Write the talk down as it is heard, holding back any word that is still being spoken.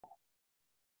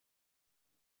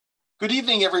Good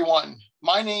evening, everyone.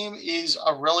 My name is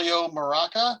Aurelio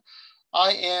Muraca.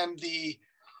 I am the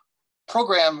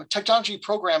technology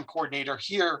program coordinator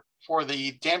here for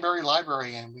the Danbury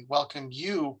Library, and we welcome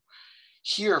you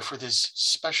here for this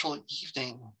special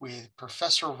evening with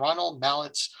Professor Ronald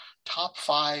Mallett's top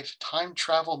 5 time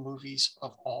travel movies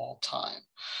of all time.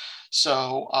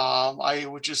 So I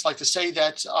would just like to say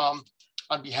that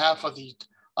on behalf of the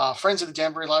Friends of the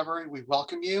Danbury Library, we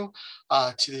welcome you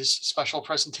to this special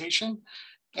presentation.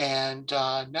 And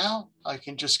now I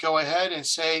can just go ahead and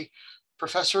say,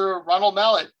 Professor Ronald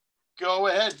Mallett, go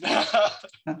ahead.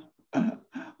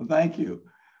 Thank you.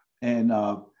 And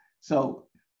so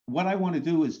what I want to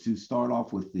do is to start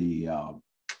off with the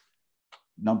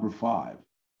number 5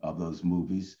 of those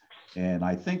movies. And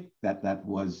I think that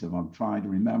was, if I'm trying to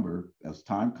remember, as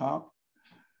Time Cop?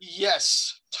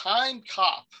 Yes, Time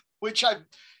Cop, which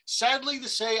sadly to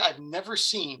say, I've never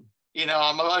seen. You know,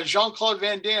 I'm a Jean-Claude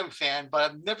Van Damme fan, but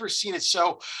I've never seen it.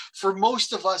 So for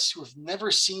most of us who have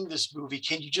never seen this movie,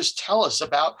 can you just tell us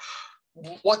about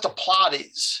what the plot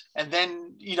is and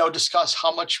then, discuss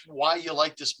why you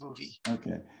like this movie?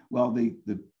 Okay. Well, the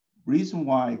reason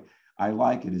why I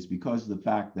like it is because of the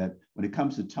fact that when it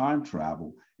comes to time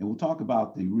travel, and we'll talk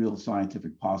about the real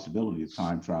scientific possibility of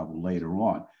time travel later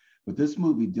on, but this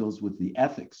movie deals with the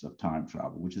ethics of time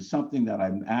travel, which is something that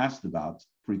I'm asked about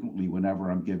frequently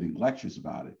whenever I'm giving lectures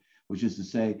about it, which is to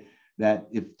say that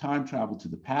if time travel to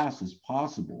the past is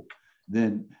possible,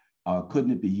 then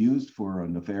couldn't it be used for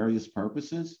nefarious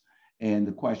purposes? And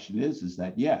the question is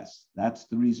that yes, that's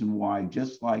the reason why,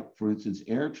 just like, for instance,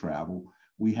 air travel,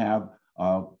 we have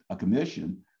a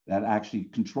commission that actually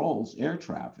controls air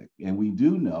traffic. And we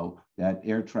do know that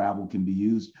air travel can be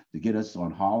used to get us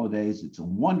on holidays. It's a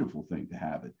wonderful thing to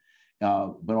have it.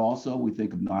 But also we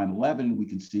think of 9/11, we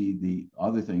can see the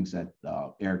other things that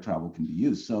air travel can be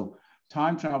used. So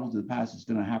time travel to the past is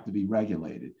going to have to be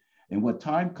regulated. And what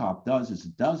Time Cop does is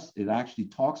it actually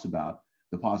talks about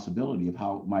the possibility of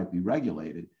how it might be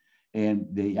regulated. And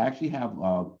they actually have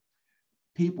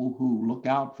people who look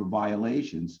out for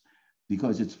violations,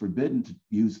 because it's forbidden to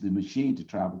use the machine to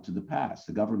travel to the past.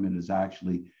 The government has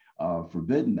actually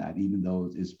forbidden that, even though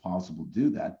it's possible to do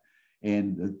that.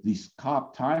 And these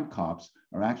time cops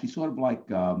are actually sort of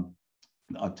like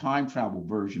a time travel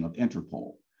version of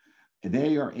Interpol.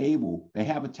 They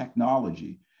have a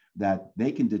technology that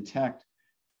they can detect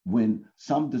when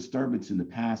some disturbance in the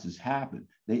past has happened.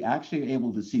 They actually are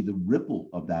able to see the ripple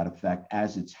of that effect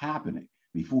as it's happening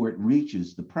before it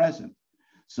reaches the present.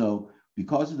 So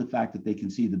because of the fact that they can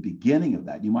see the beginning of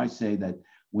that, you might say that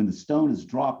when the stone is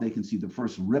dropped, they can see the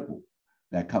first ripple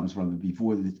that comes from it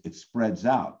before it spreads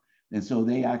out. And so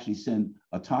they actually send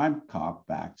a time cop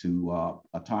back to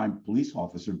a time police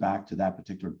officer back to that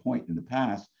particular point in the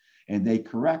past, and they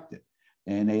correct it.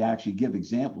 And they actually give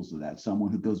examples of that.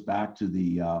 Someone who goes back to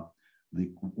the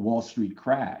Wall Street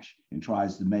crash and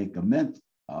tries to make a mint,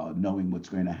 knowing what's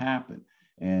going to happen,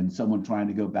 and someone trying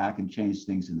to go back and change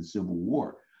things in the Civil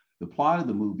War. The plot of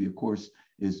the movie, of course,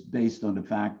 is based on the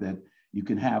fact that you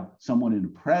can have someone in the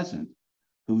present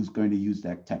who's going to use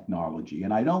that technology.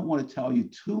 And I don't want to tell you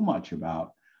too much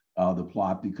about the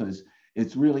plot, because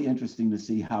it's really interesting to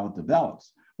see how it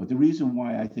develops. But the reason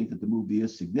why I think that the movie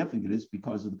is significant is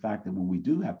because of the fact that when we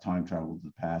do have time travel to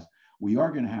the past, we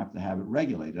are going to have it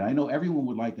regulated. I know everyone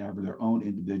would like to have their own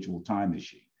individual time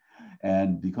machine.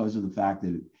 And because of the fact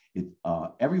that in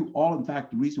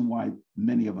fact, the reason why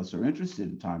many of us are interested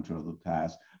in time travel to the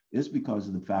past is because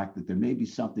of the fact that there may be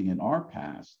something in our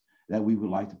past that we would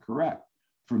like to correct.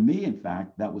 For me, in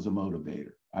fact, that was a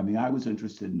motivator. I mean, I was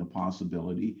interested in the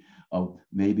possibility of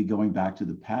maybe going back to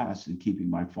the past and keeping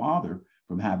my father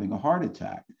from having a heart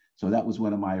attack. So that was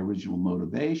one of my original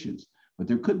motivations. But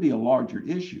there could be a larger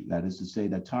issue. That is to say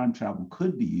that time travel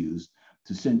could be used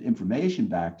to send information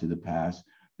back to the past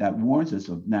that warns us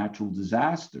of natural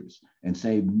disasters and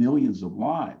save millions of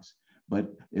lives,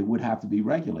 but it would have to be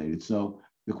regulated. So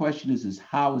the question is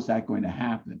how is that going to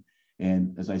happen?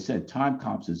 And as I said, Time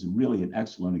Cops is really an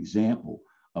excellent example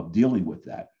of dealing with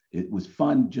that. It was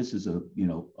fun just as a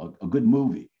good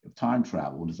movie of time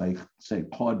travel. And as I say,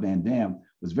 Claude Van Damme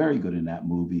was very good in that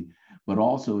movie, but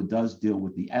also it does deal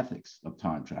with the ethics of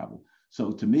time travel.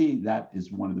 So to me, that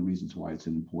is one of the reasons why it's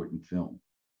an important film.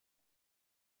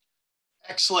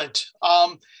 Excellent.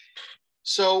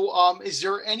 So is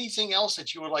there anything else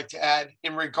that you would like to add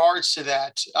in regards to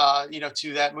that,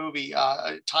 to that movie,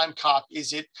 Time Cop?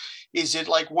 Is it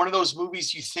like one of those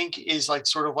movies you think is like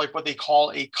sort of like what they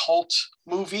call a cult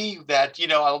movie that,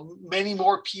 many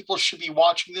more people should be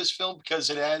watching this film because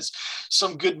it has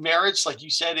some good merits? Like you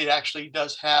said, it actually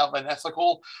does have an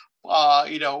ethical,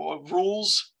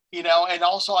 rules you know, and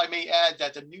also I may add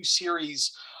that the new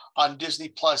series on Disney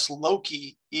Plus,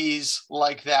 Loki, is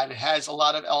like that. It has a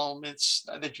lot of elements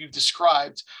that you've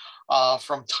described,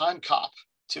 from Time Cop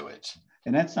to it.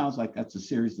 And that sounds like that's a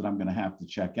series that I'm going to have to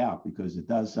check out, because it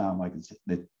does sound like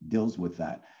it deals with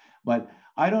that. But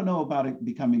I don't know about it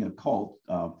becoming a cult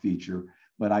feature,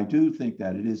 but I do think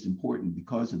that it is important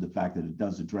because of the fact that it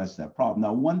does address that problem.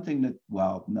 Now, one thing that,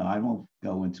 well, no, I won't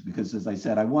go into, because as I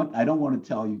said, I don't want to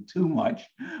tell you too much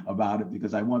about it,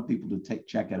 because I want people to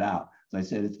check it out. As I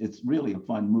said, it's really a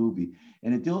fun movie,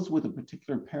 and it deals with a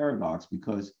particular paradox,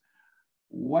 because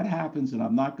what happens, and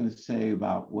I'm not going to say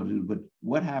about what it is, but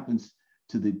what happens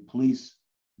to the police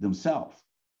themselves?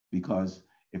 Because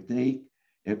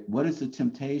what is the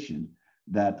temptation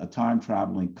that a time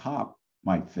traveling cop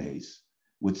might face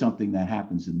with something that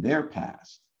happens in their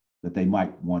past that they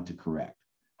might want to correct?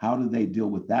 How do they deal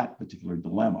with that particular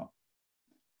dilemma?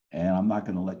 And I'm not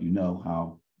going to let you know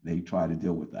how they try to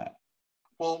deal with that.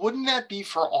 Well, wouldn't that be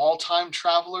for all time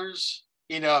travelers?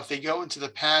 You know, if they go into the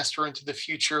past or into the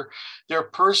future, their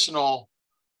personal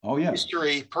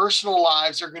history, personal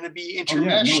lives are going to be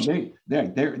intermeshed. Oh yeah,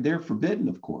 no, they're forbidden,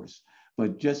 of course,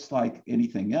 but just like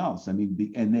anything else, I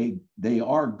mean, and they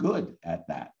are good at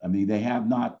that. I mean, they have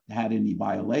not had any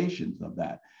violations of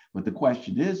that. But the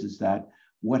question is that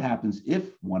what happens if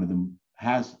one of them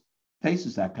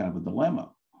faces that kind of a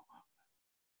dilemma?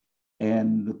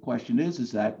 And the question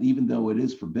is that even though it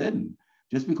is forbidden,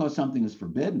 just because something is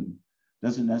forbidden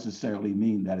doesn't necessarily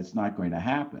mean that it's not going to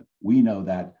happen. We know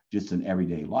that just in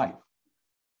everyday life.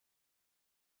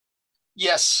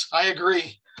 Yes, I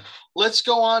agree. Let's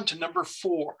go on to number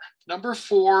 4. Number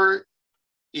 4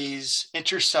 is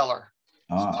Interstellar.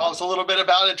 Tell us a little bit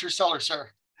about Interstellar, sir.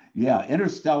 Yeah,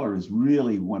 Interstellar is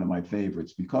really one of my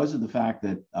favorites because of the fact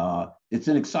that it's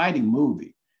an exciting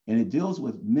movie, and it deals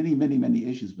with many, many, many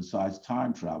issues besides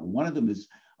time travel. One of them is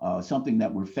something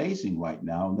that we're facing right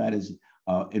now, and that is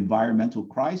environmental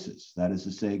crisis, that is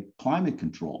to say, climate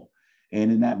control.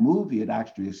 And in that movie, it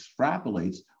actually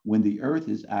extrapolates when the Earth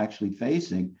is actually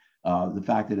facing the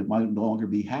fact that it might no longer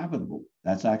be habitable.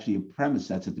 That's actually a premise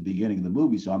that's at the beginning of the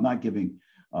movie. So I'm not giving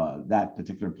that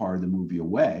particular part of the movie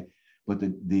away. But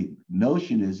the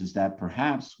notion is that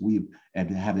perhaps we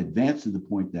have advanced to the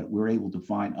point that we're able to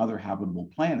find other habitable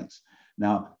planets.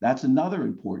 Now, that's another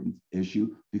important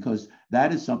issue, because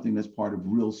that is something that's part of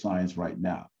real science right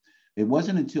now. It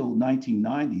wasn't until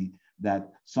 1990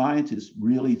 that scientists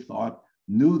really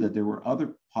knew that there were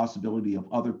other possibility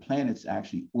of other planets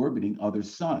actually orbiting other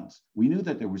suns. We knew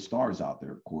that there were stars out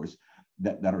there, of course,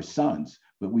 that are suns,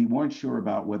 but we weren't sure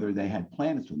about whether they had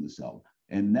planets themselves.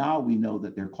 And now we know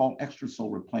that they're called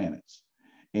extrasolar planets.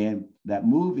 And that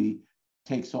movie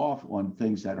takes off on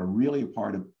things that are really a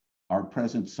part of our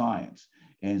present science.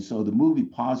 And so the movie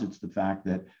posits the fact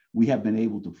that we have been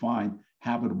able to find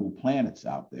habitable planets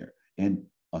out there. And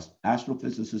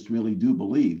astrophysicists really do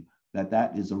believe that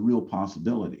that is a real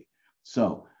possibility.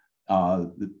 So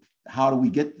how do we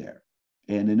get there?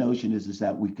 And the notion is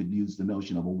that we could use the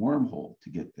notion of a wormhole to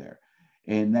get there.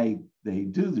 And they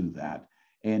do that.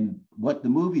 And what the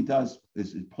movie does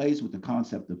is it plays with the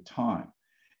concept of time.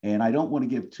 And I don't want to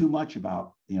give too much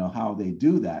about how they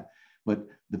do that, but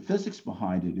the physics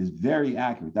behind it is very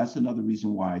accurate. That's another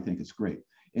reason why I think it's great.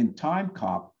 In Time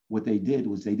Cop, what they did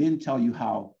was they didn't tell you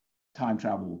how time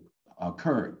travel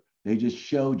occurred. They just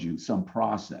showed you some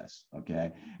process,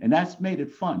 okay? And that's made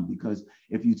it fun, because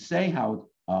if you say how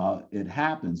it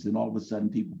happens, then all of a sudden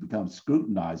people become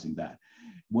scrutinizing that.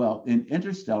 Well, in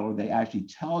Interstellar, they actually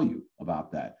tell you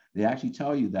about that. They actually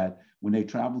tell you that when they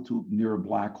travel near a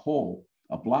black hole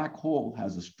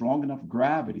has a strong enough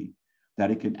gravity that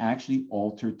it can actually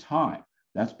alter time.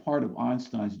 That's part of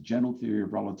Einstein's general theory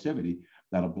of relativity,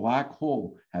 that a black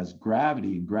hole has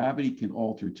gravity, and gravity can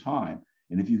alter time.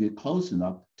 And if you get close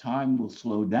enough, time will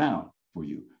slow down for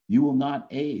you. You will not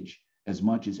age as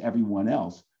much as everyone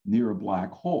else near a black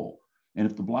hole. And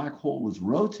if the black hole is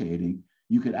rotating,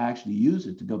 you could actually use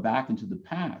it to go back into the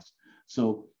past.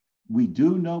 So we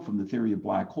do know from the theory of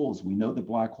black holes, we know that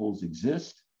black holes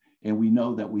exist, and we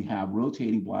know that we have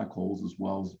rotating black holes as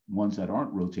well as ones that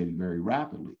aren't rotating very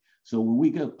rapidly. So when we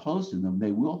get close to them,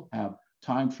 they will have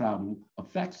time travel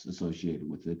effects associated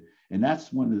with it. And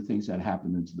that's one of the things that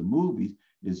happen into the movies,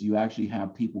 is you actually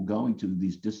have people going to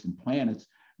these distant planets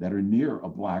that are near a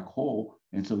black hole.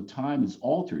 And so time is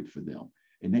altered for them.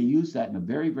 And they use that in a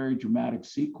very, very dramatic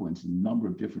sequence in a number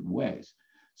of different ways.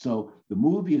 So the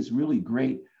movie is really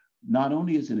great, not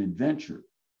only as an adventure,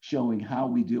 showing how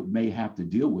we may have to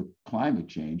deal with climate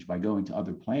change by going to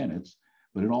other planets,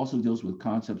 but it also deals with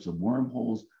concepts of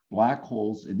wormholes, black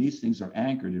holes, and these things are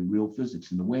anchored in real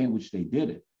physics. And the way in which they did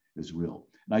it is real.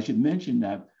 And I should mention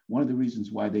that one of the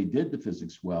reasons why they did the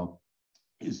physics well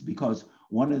is because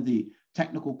one of the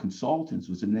technical consultants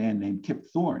was a man named Kip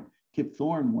Thorne. Kip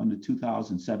Thorne won the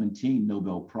 2017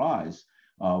 Nobel Prize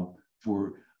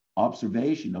for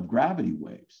observation of gravity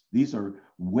waves. These are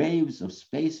waves of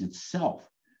space itself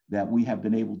that we have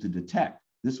been able to detect.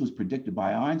 This was predicted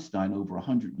by Einstein over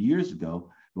 100 years ago,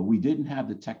 but we didn't have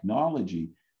the technology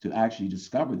to actually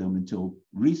discover them until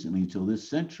recently, until this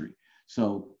century.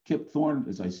 So Kip Thorne,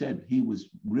 as I said, he was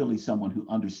really someone who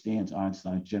understands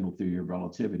Einstein's general theory of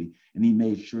relativity, and he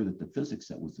made sure that the physics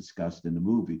that was discussed in the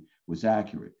movie was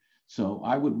accurate. So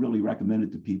I would really recommend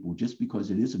it to people just because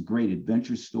it is a great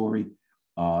adventure story.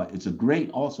 It's a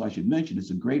great, also I should mention,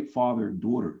 it's a great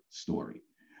father-daughter story.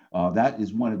 That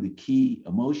is one of the key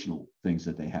emotional things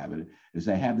that they have. Is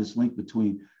they have this link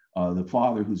between the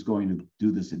father who's going to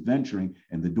do this adventuring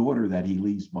and the daughter that he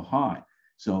leaves behind.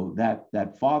 So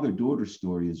that father-daughter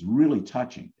story is really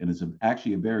touching, and it's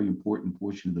actually a very important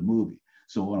portion of the movie.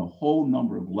 So on a whole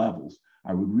number of levels,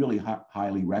 I would really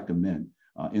highly recommend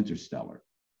Interstellar.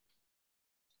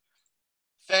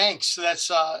 Thanks.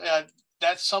 That's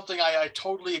something I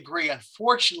totally agree.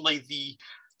 Unfortunately,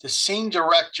 the same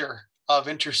director of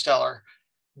Interstellar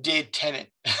did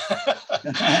Tenet.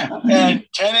 And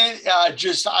Tenet,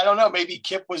 I don't know, maybe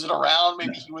Kip wasn't around,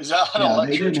 maybe he was on a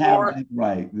lecture tour.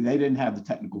 They didn't have the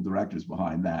technical directors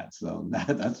behind that. So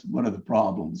that's one of the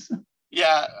problems.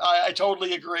 Yeah, I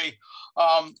totally agree.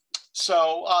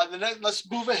 So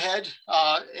let's move ahead.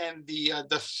 And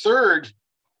the third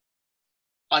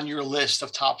on your list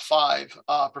of top 5,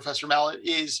 Professor Mallett,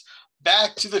 is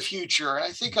Back to the Future. I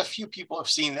think a few people have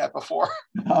seen that before.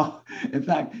 No, in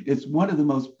fact, it's one of the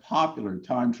most popular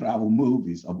time travel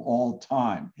movies of all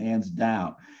time, hands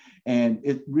down. And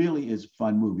it really is a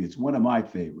fun movie. It's one of my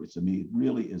favorites. I mean, it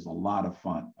really is a lot of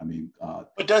fun. I mean,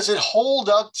 but does it hold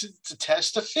up to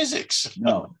test of physics?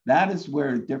 No, that is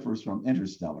where it differs from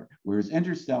Interstellar. Whereas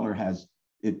Interstellar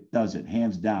does it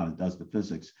hands down. It does the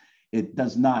physics. It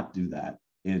does not do that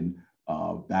in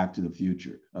Back to the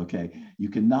Future. Okay, you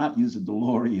cannot use a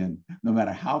DeLorean, no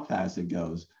matter how fast it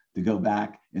goes, to go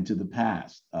back into the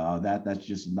past. That's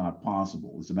just not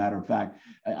possible. As a matter of fact,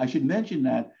 I should mention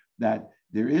that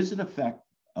there is an effect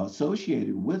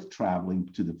associated with traveling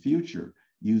to the future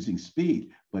using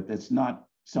speed, but that's not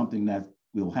something that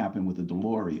will happen with a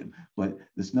DeLorean. But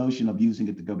this notion of using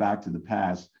it to go back to the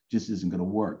past just isn't going to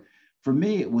work. For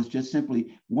me, it was just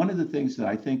simply one of the things that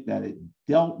I think that it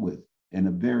dealt with in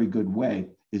a very good way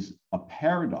is a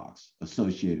paradox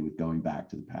associated with going back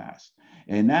to the past.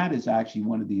 And that is actually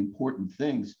one of the important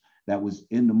things that was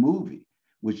in the movie,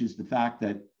 which is the fact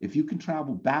that if you can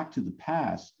travel back to the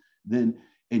past, and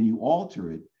you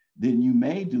alter it, then you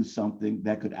may do something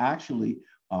that could actually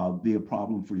be a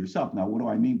problem for yourself. Now, what do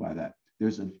I mean by that?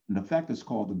 There's an effect that's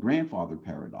called the grandfather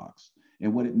paradox.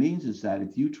 And what it means is that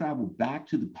if you travel back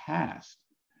to the past,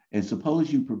 and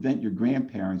suppose you prevent your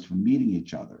grandparents from meeting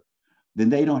each other, then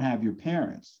they don't have your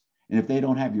parents. And if they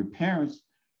don't have your parents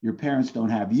don't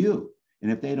have you.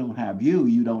 And if they don't have you,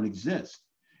 you don't exist.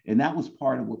 And that was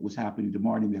part of what was happening to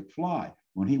Marty McFly.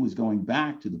 When he was going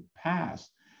back to the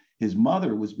past, his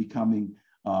mother was becoming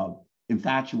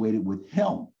infatuated with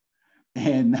him.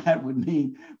 And that would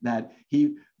mean that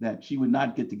she would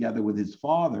not get together with his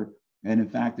father. And in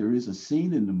fact, there is a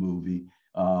scene in the movie,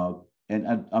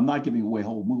 and I'm not giving away the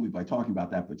whole movie by talking about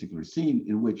that particular scene,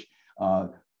 in which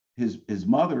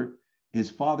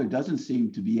his father doesn't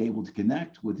seem to be able to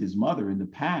connect with his mother in the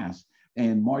past,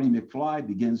 and Marty McFly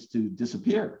begins to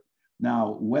disappear.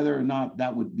 Now, whether or not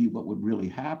that would be what would really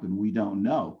happen, we don't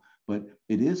know, but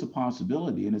it is a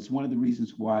possibility. And it's one of the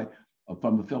reasons why,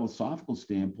 from a philosophical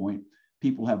standpoint,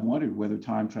 people have wondered whether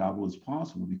time travel is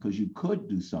possible, because you could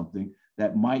do something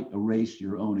that might erase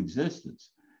your own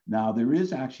existence. Now, there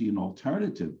is actually an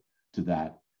alternative to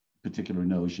that particular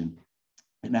notion,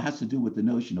 and it has to do with the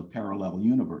notion of parallel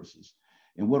universes.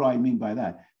 And what do I mean by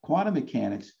that? Quantum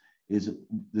mechanics is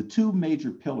the two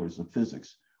major pillars of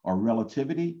physics are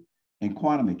relativity and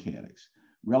quantum mechanics.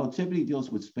 Relativity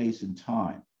deals with space and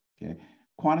time. Okay,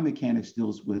 quantum mechanics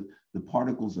deals with the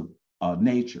particles of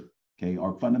nature. Okay,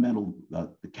 our fundamental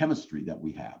the chemistry that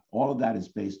we have. All of that is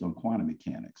based on quantum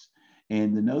mechanics.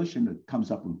 And the notion that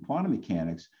comes up with quantum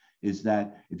mechanics is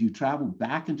that if you travel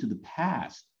back into the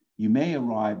past, you may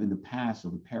arrive in the past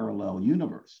of a parallel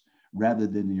universe rather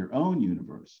than your own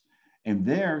universe. And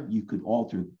there you could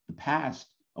alter the past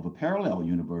of a parallel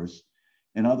universe.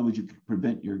 In other words, you could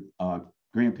prevent your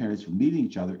grandparents from meeting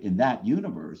each other in that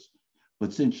universe.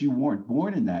 But since you weren't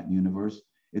born in that universe,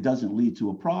 it doesn't lead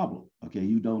to a problem. Okay,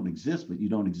 you don't exist, but you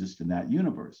don't exist in that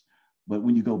universe. But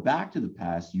when you go back to the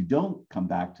past, you don't come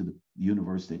back to the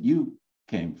universe that you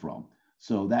came from.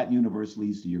 So that universe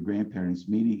leads to your grandparents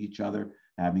meeting each other,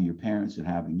 having your parents and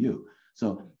having you.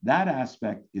 So that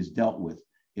aspect is dealt with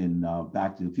in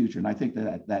Back to the Future. And I think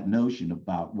that that notion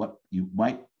about what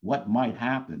might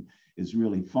happen is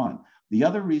really fun. The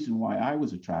other reason why I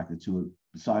was attracted to it,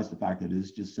 besides the fact that it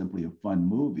is just simply a fun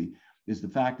movie, is the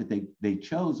fact that they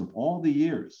chose, of all the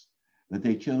years that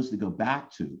they chose to go back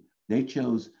to, they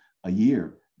chose a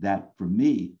year that for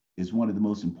me is one of the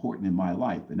most important in my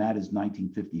life. And that is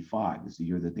 1955, is the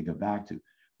year that they go back to.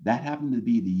 That happened to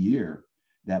be the year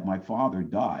that my father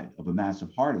died of a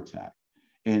massive heart attack.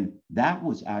 And that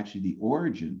was actually the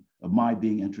origin of my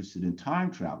being interested in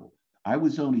time travel. I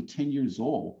was only 10 years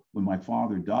old when my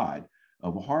father died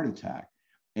of a heart attack.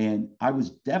 And I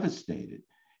was devastated.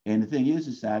 And the thing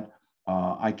is that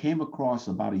I came across,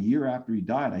 about a year after he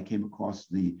died, I came across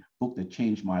the book that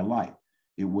changed my life.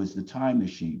 It was The Time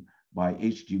Machine by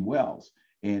H.G. Wells.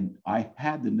 And I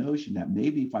had the notion that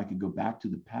maybe if I could go back to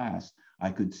the past, I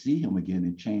could see him again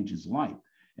and change his life.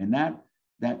 And that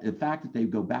the fact that they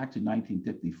go back to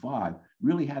 1955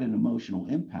 really had an emotional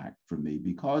impact for me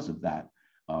because of that,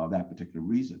 that particular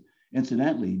reason.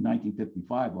 Incidentally,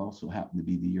 1955 also happened to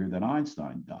be the year that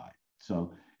Einstein died.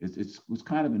 So it was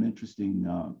kind of an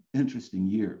interesting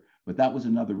year. But that was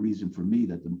another reason for me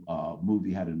that the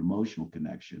movie had an emotional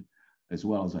connection. As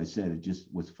well as I said, it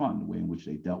just was fun, the way in which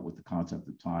they dealt with the concept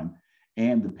of time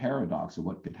and the paradox of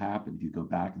what could happen if you go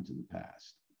back into the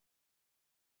past.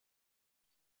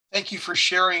 Thank you for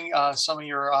sharing some of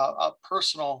your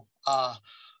personal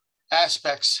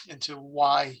aspects into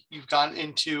why you've gotten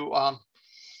into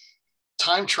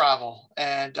time travel,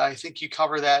 and I think you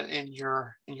cover that in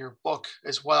your book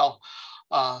as well.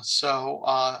 So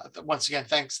once again,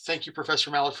 thank you,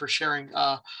 Professor Mallett, for sharing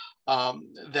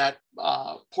that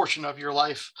portion of your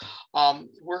life.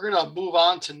 We're going to move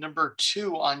on to number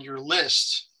 2 on your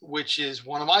list, which is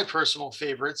one of my personal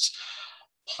favorites,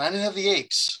 Planet of the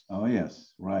Apes. Oh,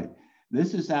 yes, right.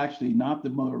 This is actually not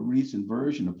the more recent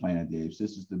version of Planet of the Apes.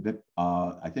 This is the,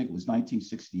 I think it was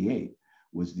 1968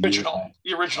 was the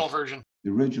original version.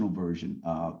 The original version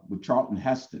with Charlton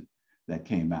Heston that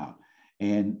came out.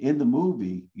 And in the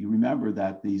movie, you remember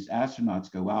that these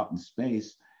astronauts go out in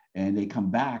space and they come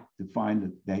back to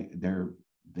find that they're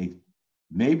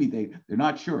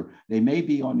not sure. They may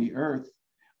be on the Earth,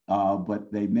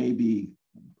 but they may be,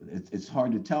 it's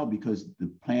hard to tell because the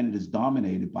planet is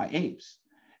dominated by apes.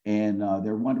 And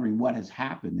they're wondering what has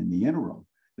happened in the interim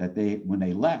when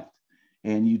they left.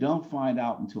 And you don't find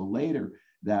out until later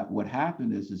that what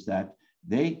happened is that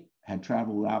they had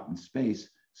traveled out in space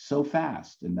so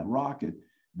fast in the rocket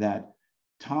that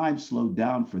time slowed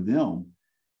down for them.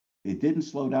 It didn't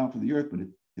slow down for the Earth, but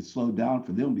it slowed down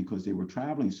for them because they were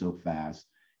traveling so fast,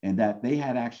 and that they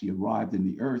had actually arrived in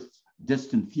the Earth's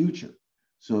distant future.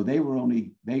 So they were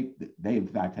they in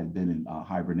fact had been in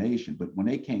hibernation, but when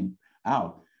they came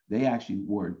out, they actually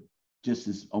were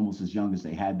just almost as young as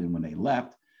they had been when they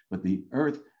left, but the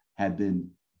Earth had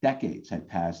been, decades had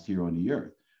passed here on the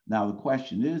Earth. Now the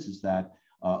question is that,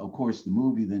 of course, the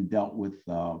movie then dealt with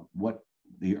what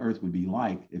the Earth would be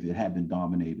like if it had been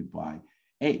dominated by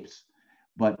apes.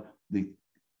 But the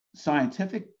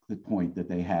scientific point that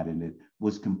they had in it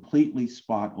was completely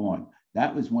spot on.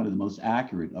 That was one of the most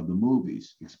accurate of the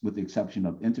movies, with the exception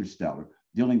of Interstellar,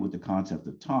 dealing with the concept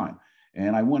of time.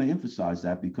 And I want to emphasize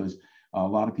that because a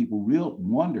lot of people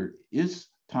wonder, is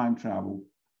time travel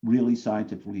really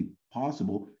scientifically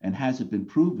possible, and has it been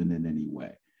proven in any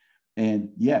way? And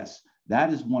yes,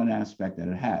 that is one aspect that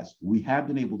it has. We have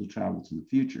been able to travel to the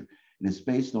future, and it's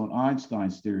based on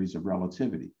Einstein's theories of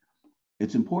relativity.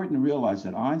 It's important to realize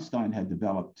that Einstein had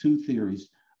developed 2 theories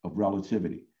of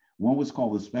relativity. One was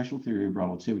called the special theory of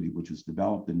relativity, which was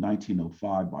developed in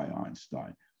 1905 by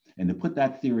Einstein. And to put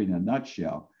that theory in a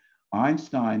nutshell,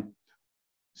 Einstein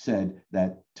said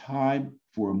that time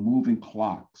for a moving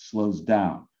clock slows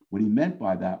down. What he meant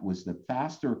by that was the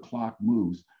faster a clock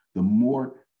moves, the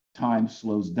more time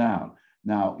slows down.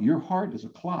 Now, your heart is a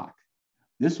clock.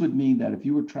 This would mean that if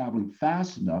you were traveling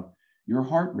fast enough, your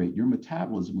heart rate, your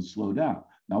metabolism would slow down.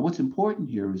 Now, what's important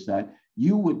here is that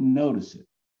you wouldn't notice it.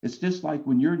 It's just like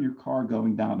when you're in your car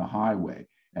going down the highway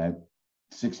at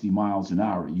 60 miles an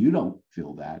hour, you don't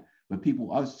feel that, but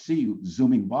people see you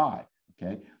zooming by,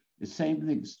 okay? The same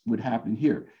thing would happen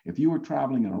here. If you were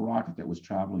traveling in a rocket that was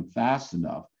traveling fast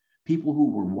enough, people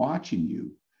who were watching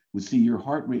you would see your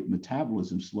heart rate and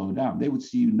metabolism slow down. They would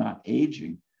see you not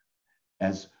aging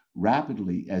as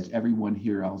rapidly as everyone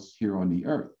else here on the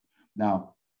Earth.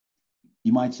 Now,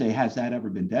 you might say, has that ever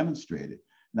been demonstrated?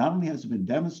 Not only has it been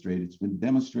demonstrated, it's been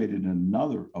demonstrated in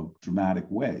another of dramatic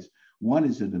ways. One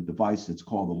is in a device that's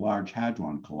called the Large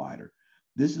Hadron Collider.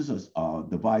 This is a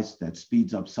device that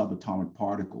speeds up subatomic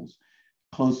particles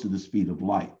close to the speed of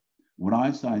light. What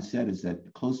Einstein said is that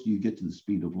the closer you get to the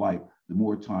speed of light, the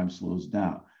more time slows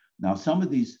down. Now, some of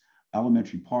these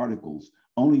elementary particles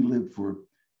only live for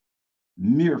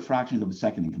mere fractions of a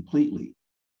second and completely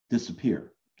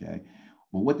disappear, okay?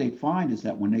 But what they find is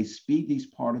that when they speed these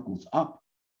particles up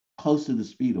close to the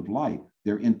speed of light,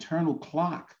 their internal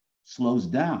clock slows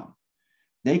down.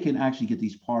 They can actually get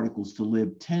these particles to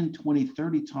live 10, 20,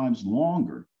 30 times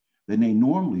longer than they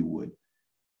normally would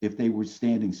if they were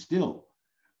standing still.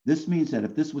 This means that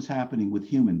if this was happening with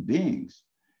human beings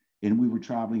and we were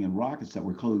traveling in rockets that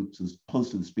were close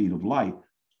to the speed of light,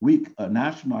 an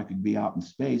astronaut could be out in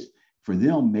space. For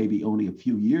them, maybe only a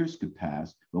few years could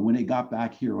pass, but when they got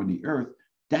back here on the Earth,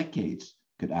 decades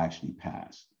could actually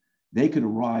pass. They could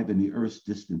arrive in the Earth's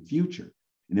distant future.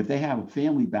 And if they have a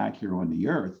family back here on the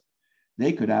Earth,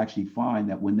 they could actually find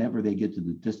that whenever they get to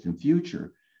the distant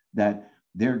future, that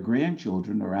their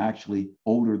grandchildren are actually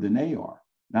older than they are.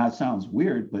 Now, it sounds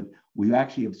weird, but we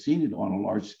actually have seen it on a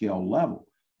large scale level.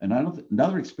 And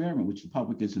another experiment, which the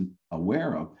public isn't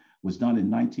aware of, was done in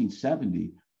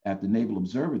 1970 at the Naval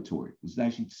Observatory. It was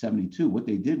actually 72. What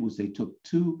they did was they took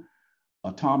two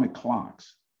atomic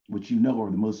clocks, which you know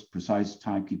are the most precise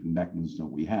timekeeping mechanisms that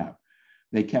we have.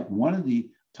 They kept one of the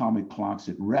atomic clocks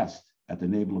at rest at the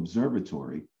Naval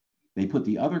Observatory. They put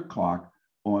the other clock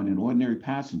on an ordinary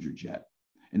passenger jet,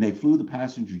 and they flew the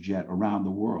passenger jet around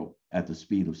the world at the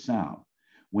speed of sound.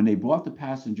 When they brought the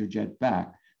passenger jet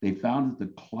back, they found that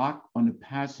the clock on the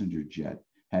passenger jet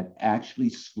had actually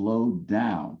slowed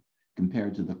down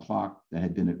compared to the clock that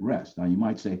had been at rest. Now, you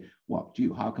might say, well, gee,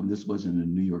 how come this wasn't in the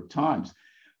New York Times?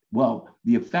 Well,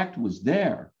 the effect was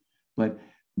there, but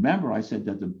remember I said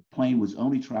that the plane was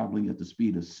only traveling at the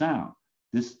speed of sound.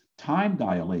 This time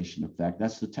dilation effect,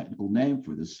 that's the technical name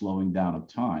for this slowing down of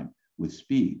time with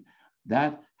speed.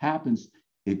 That happens,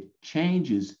 it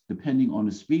changes depending on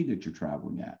the speed that you're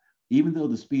traveling at. Even though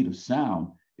the speed of sound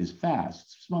is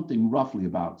fast, something roughly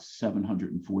about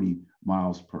 740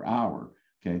 miles per hour,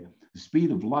 okay? The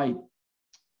speed of light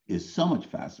is so much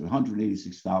faster,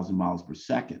 186,000 miles per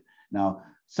second. Now,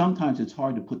 sometimes it's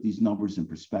hard to put these numbers in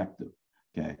perspective,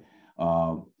 okay?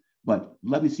 But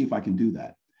let me see if I can do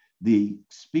that. The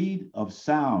speed of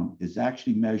sound is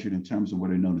actually measured in terms of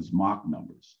what are known as Mach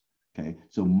numbers, okay?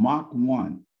 So Mach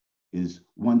 1 is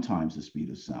 1 times the speed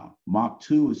of sound. Mach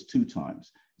 2 is 2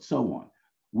 times, so on.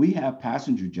 We have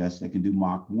passenger jets that can do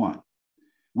Mach 1.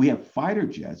 We have fighter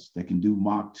jets that can do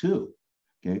Mach 2,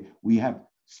 okay? We have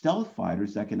stealth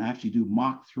fighters that can actually do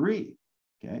Mach 3,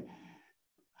 okay?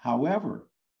 However,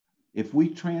 if we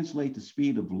translate the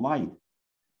speed of light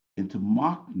into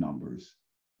Mach numbers,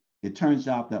 it turns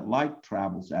out that light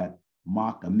travels at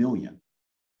Mach 1,000,000.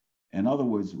 In other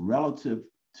words, relative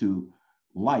to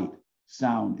light,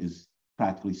 sound is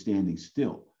practically standing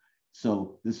still.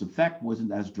 So this effect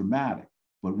wasn't as dramatic.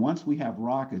 But once we have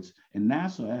rockets, and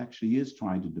NASA actually is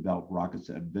trying to develop rockets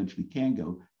that eventually can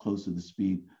go close to the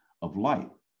speed of light.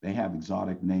 They have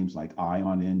exotic names like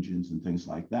ion engines and things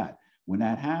like that. When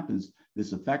that happens,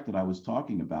 this effect that I was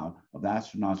talking about of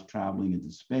astronauts traveling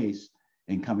into space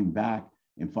and coming back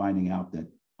and finding out that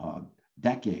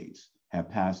decades have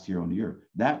passed here on the Earth,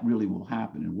 that really will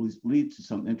happen and will lead to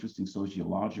some interesting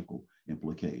sociological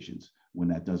implications when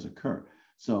that does occur.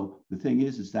 So the thing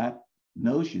is that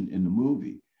notion in the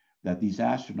movie that these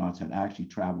astronauts had actually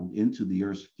traveled into the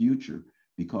Earth's future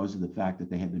because of the fact that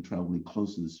they had been traveling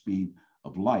close to the speed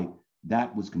of light,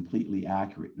 that was completely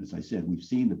accurate. And as I said, we've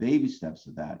seen the baby steps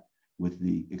of that with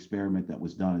the experiment that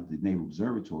was done at the Naval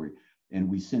Observatory, and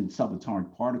we send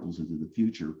subatomic particles into the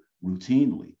future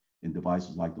routinely in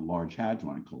devices like the Large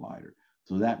Hadron Collider.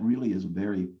 So that really is a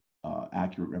very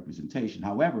accurate representation.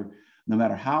 However, no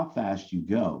matter how fast you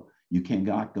go, you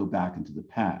cannot go back into the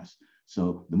past.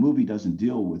 So the movie doesn't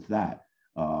deal with that.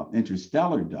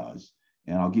 Interstellar does,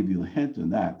 and I'll give you a hint on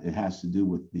that. It has to do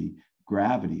with the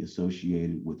gravity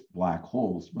associated with black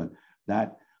holes, but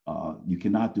that you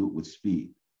cannot do it with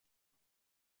speed.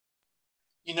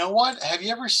 You know what? Have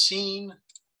you ever seen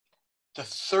the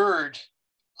third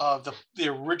of the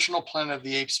original Planet of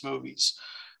the Apes movies?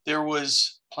 There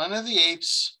was Planet of the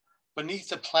Apes, Beneath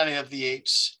the Planet of the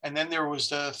Apes, and then there was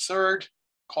the third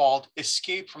called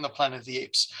Escape from the Planet of the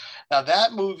Apes. Now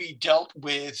that movie dealt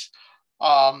with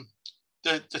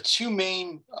the two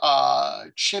main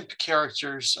chimp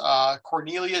characters,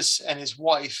 Cornelius and his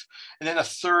wife, and then a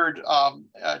third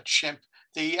chimp.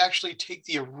 They actually take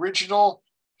the original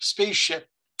spaceship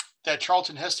that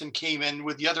Charlton Heston came in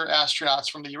with the other astronauts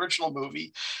from the original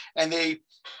movie, and they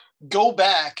go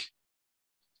back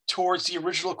towards the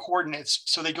original coordinates.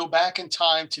 So they go back in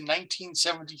time to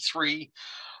 1973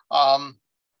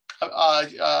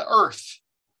 Earth.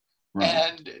 Right.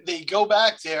 And they go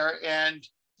back there and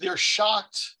they're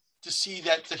shocked to see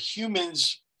that the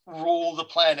humans rule the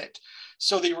planet.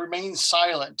 So they remain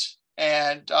silent,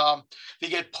 and they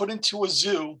get put into a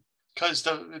zoo because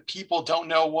the people don't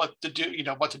know what to do,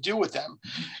 what to do with them,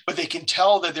 but they can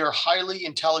tell that they're highly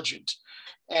intelligent.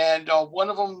 And one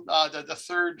of them, the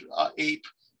third ape,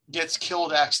 gets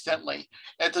killed accidentally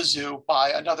at the zoo by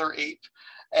another ape.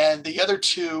 And the other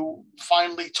two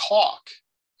finally talk,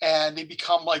 and they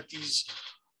become like these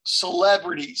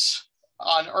celebrities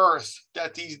on Earth,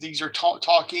 that these are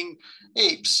talking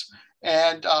apes.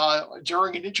 And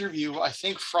during an interview, I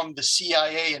think from the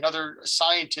CIA and other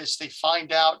scientists, they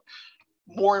find out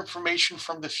more information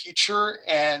from the future,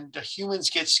 and the humans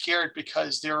get scared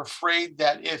because they're afraid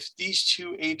that if these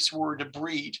two apes were to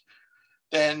breed,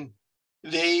 then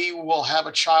they will have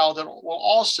a child that will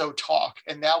also talk,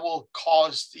 and that will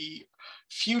cause the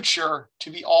future to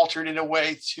be altered in a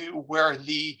way to where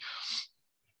the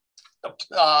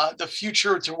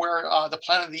future to where the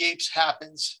Planet of the Apes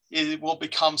happens, it will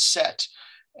become set.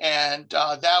 And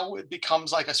that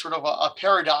becomes like a sort of a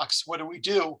paradox. What do we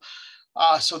do?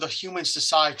 So the humans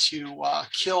decide to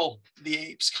kill the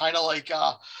apes, kind of like,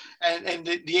 and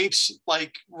the apes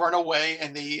like run away,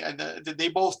 and they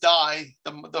both die,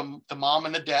 the mom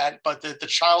and the dad, but the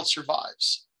child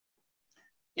survives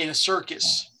in a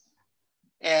circus,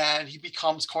 and he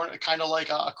becomes kind of like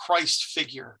a Christ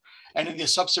figure. And in the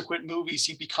subsequent movies,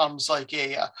 he becomes like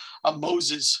a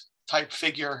Moses type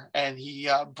figure, and he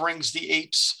brings the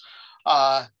apes,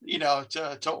 to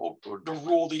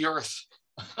rule the earth.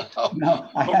 No,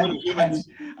 I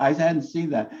hadn't seen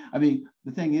that. I mean,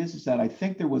 the thing is that I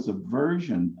think there was a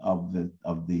version of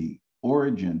the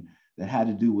origin that had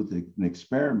to do with an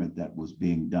experiment that was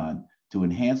being done to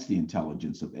enhance the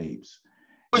intelligence of apes.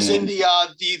 It was in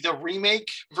the remake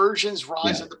versions,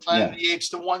 Rise of the Planet of the Apes,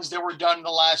 the ones that were done in the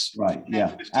last 10,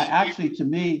 15 Actually, to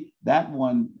me, that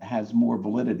one has more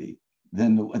validity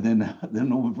than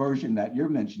the version that you're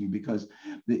mentioning, because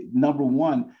the number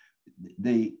one,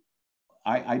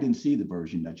 I didn't see the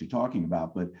version that you're talking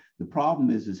about, but the problem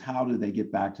is how do they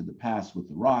get back to the past with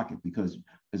the rocket? Because,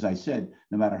 as I said,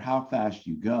 no matter how fast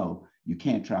you go, you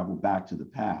can't travel back to the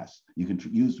past. You can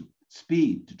use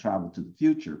speed to travel to the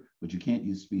future, but you can't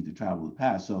use speed to travel to the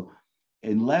past. So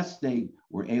unless they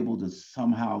were able to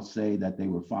somehow say that they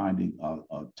were finding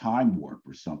a time warp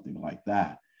or something like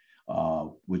that,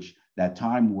 which that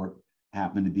time warp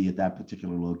happened to be at that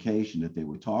particular location that they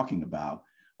were talking about,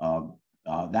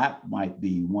 that might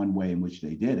be one way in which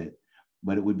they did it,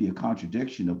 but it would be a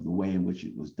contradiction of the way in which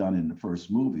it was done in the first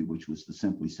movie, which was to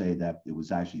simply say that it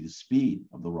was actually the speed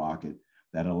of the rocket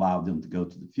that allowed them to go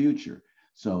to the future.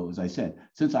 So, as I said,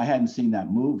 since I hadn't seen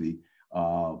that movie,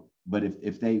 but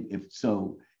if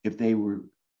they were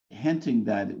hinting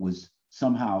that it was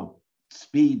somehow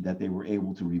speed that they were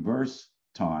able to reverse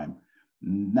time,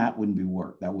 that wouldn't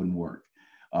work. That wouldn't work.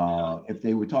 If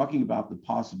they were talking about the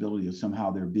possibility of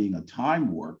somehow there being a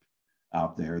time warp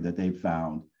out there that they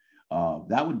found,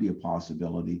 that would be a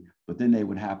possibility, but then they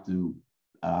would have to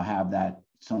have that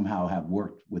somehow have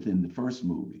worked within the first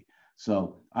movie.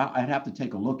 So I'd have to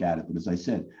take a look at it, but as I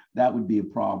said, that would be a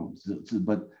problem.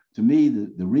 But to me,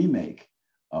 the remake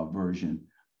version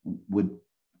would,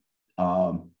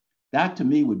 that to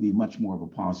me would be much more of a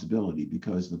possibility,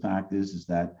 because the fact is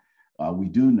that we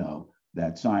do know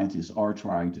that scientists are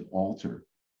trying to alter,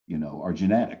 our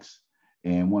genetics.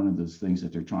 And one of those things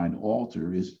that they're trying to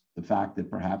alter is the fact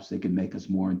that perhaps they can make us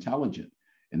more intelligent.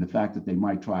 And the fact that they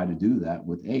might try to do that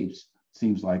with apes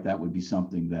seems like that would be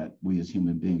something that we as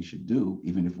human beings should do,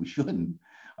 even if we shouldn't,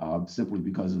 simply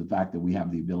because of the fact that we have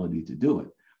the ability to do it.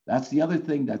 That's the other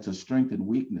thing that's a strength and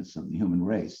weakness of the human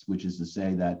race, which is to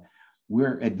say that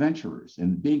we're adventurers,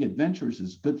 and being adventurers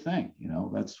is a good thing.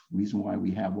 That's the reason why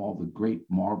we have all the great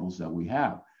marvels that we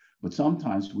have. But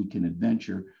sometimes we can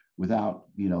adventure without,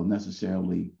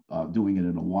 necessarily doing it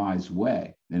in a wise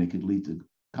way, and it could lead to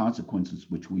consequences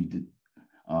which we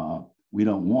don't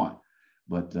want.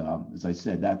 But as I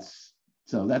said, that's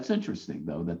interesting,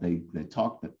 though, that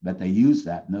they use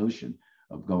that notion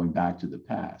of going back to the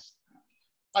past.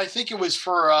 I think it was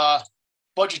for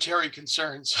budgetary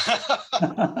concerns.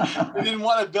 They didn't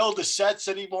want to build the sets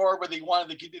anymore, but they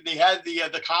had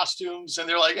the costumes, and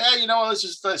they're like, let's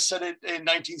just set it in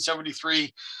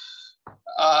 1973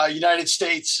 United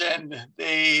States, and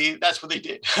that's what they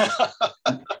did.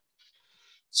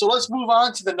 So let's move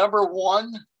on to the number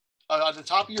one at the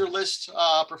top of your list,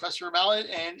 Professor Mallett,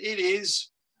 and it is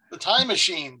The Time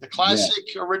Machine, the Yes. classic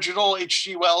original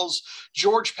H.G. Wells,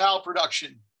 George Pal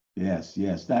production. Yes,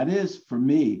 yes, that is for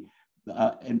me,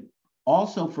 and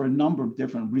also for a number of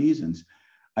different reasons.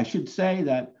 I should say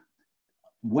that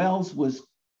Wells was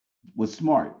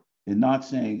smart in not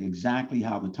saying exactly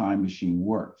how the time machine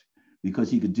worked,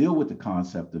 because he could deal with the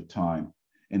concept of time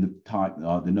and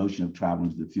the notion of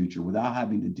traveling to the future without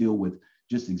having to deal with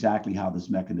just exactly how this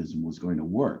mechanism was going to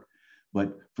work.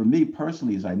 But for me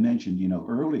personally, as I mentioned,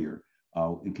 earlier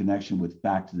in connection with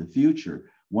Back to the Future,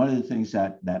 one of the things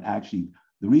that actually,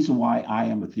 the reason why I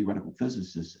am a theoretical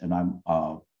physicist and I'm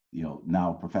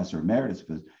now professor emeritus,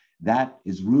 because that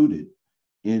is rooted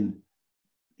in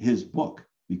his book.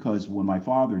 Because when my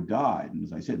father died, and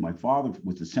as I said, my father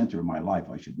was the center of my life,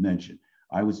 I should mention.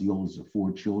 I was the oldest of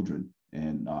 4 children,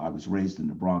 and I was raised in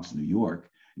the Bronx, New York,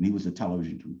 and he was a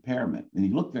television impairment. And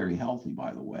he looked very healthy,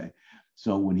 by the way.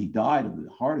 So when he died of the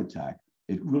heart attack,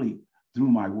 it really threw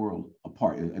my world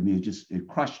apart. I mean, it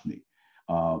crushed me.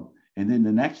 And then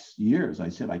the next year, as I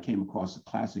said, I came across the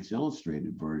Classics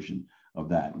Illustrated version of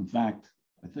that. In fact,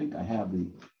 I think I have the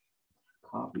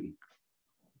copy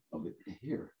of it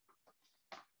here.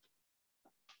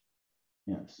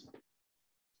 Yes.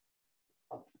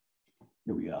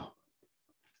 Here we go.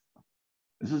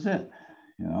 This is it.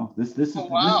 This is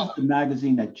the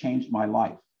magazine that changed my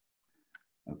life.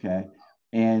 Okay.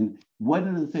 And one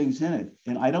of the things in it,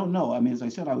 and I don't know, I mean, as I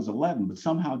said, I was 11, but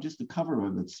somehow just the cover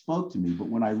of it spoke to me. But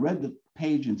when I read the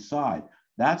page inside,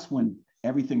 that's when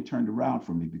everything turned around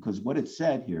for me, because what it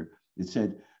said here, it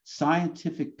said,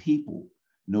 scientific people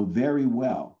know very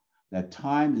well that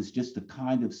time is just a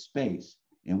kind of space,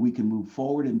 and we can move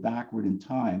forward and backward in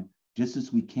time just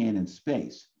as we can in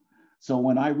space. So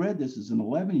when I read this as an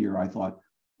 11-year, I thought,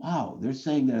 wow, they're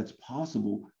saying that it's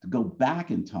possible to go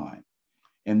back in time.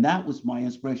 And that was my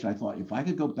inspiration. I thought, if I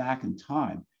could go back in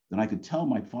time, then I could tell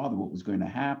my father what was going to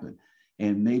happen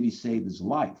and maybe save his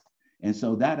life. And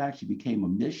so that actually became a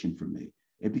mission for me.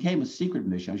 It became a secret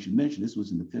mission. I should mention this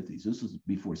was in the 50s. This was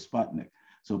before Sputnik.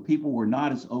 So people were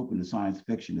not as open to science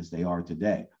fiction as they are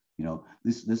today.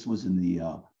 This was in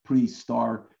the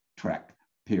pre-Star Trek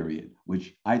period,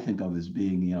 which I think of as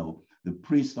being, the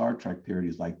pre-Star Trek period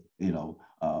is like,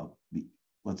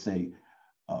 let's say,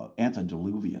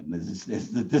 antediluvian. It's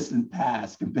the distant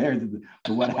past compared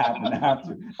to what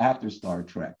happened after Star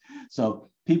Trek. So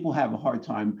people have a hard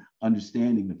time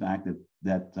understanding the fact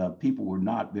that people were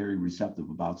not very receptive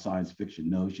about science fiction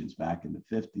notions back in the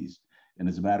 50s. And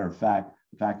as a matter of fact,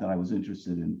 the fact that I was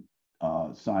interested in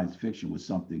science fiction was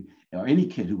something, or any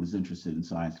kid who was interested in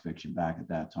science fiction back at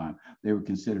that time, they were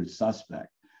considered suspect.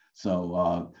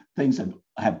 So things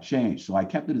have changed. So I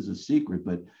kept it as a secret,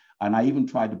 and I even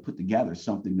tried to put together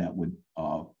something that would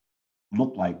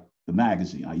look like the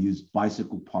magazine. I used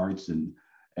bicycle parts and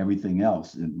everything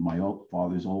else in my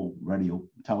father's old radio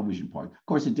television part. Of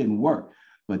course, it didn't work.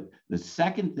 But the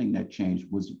second thing that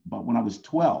changed was about when I was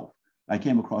 12, I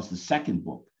came across the second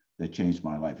book that changed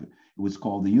my life. It was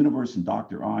called The Universe and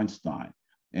Dr. Einstein.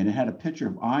 And it had a picture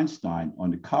of Einstein on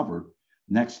the cover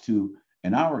next to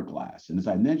an hourglass. And as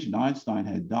I mentioned, Einstein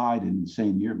had died in the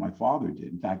same year my father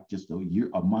did. In fact, just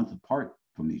a month apart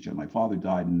from each other. My father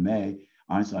died in May.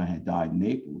 Einstein had died in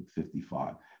April of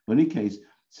 55. But in any case,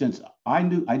 since I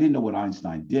didn't know what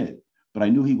Einstein did, but I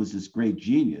knew he was this great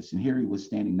genius. And here he was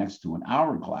standing next to an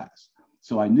hourglass.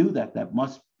 So I knew that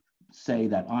must say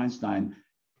that Einstein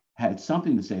had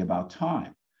something to say about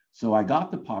time. So I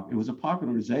got it was a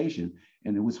popularization,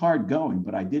 and it was hard going,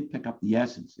 but I did pick up the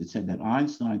essence. It said that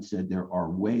Einstein said there are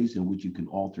ways in which you can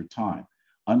alter time.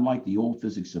 Unlike the old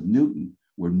physics of Newton,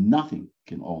 where nothing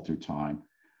can alter time,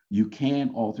 you can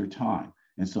alter time.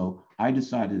 And so I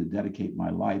decided to dedicate my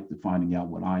life to finding out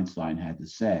what Einstein had to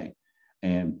say.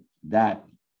 And that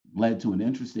led to an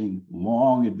interesting,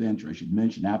 long adventure. I should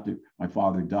mention, after my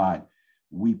father died,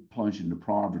 we plunged into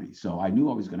poverty. So I knew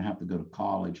I was going to have to go to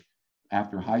college.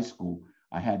 After high school,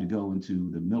 I had to go into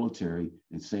the military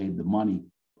and save the money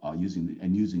using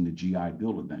the GI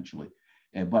Bill eventually.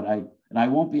 But I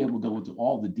won't be able to go into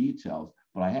all the details,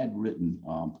 but I had written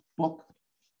a book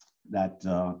that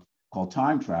called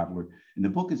Time Traveler. And the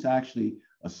book is actually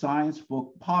a science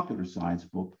book, popular science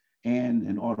book, and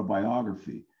an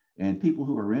autobiography. And people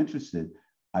who are interested,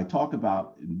 I talk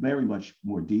about in very much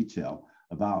more detail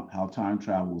about how time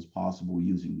travel is possible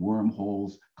using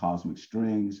wormholes, cosmic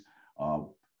strings,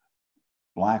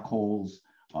 black holes,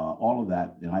 all of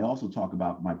that. And I also talk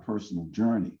about my personal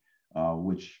journey,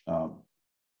 which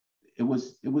it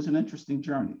was an interesting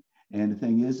journey. And the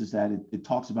thing is that it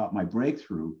talks about my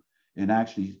breakthrough in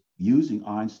actually using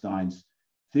Einstein's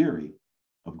theory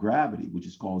of gravity, which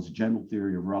is called his general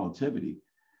theory of relativity.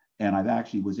 And I've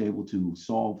actually was able to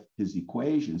solve his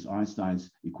equations,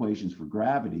 Einstein's equations for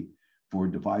gravity, for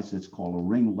a device that's called a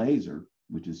ring laser,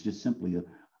 which is just simply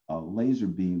a laser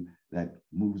beam that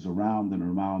moves around and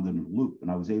around in a loop.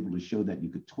 And I was able to show that you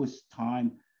could twist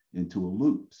time into a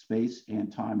loop, space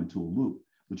and time into a loop,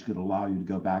 which could allow you to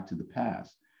go back to the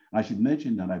past. And I should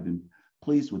mention that I've been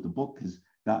pleased with the book, has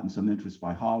gotten some interest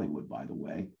by Hollywood, by the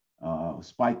way.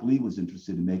 Spike Lee was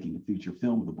interested in making a feature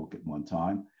film of the book at one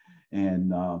time. And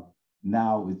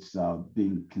now it's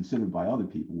being considered by other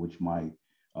people, which my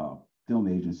film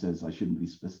agent says I shouldn't be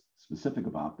specific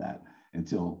about that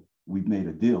until we've made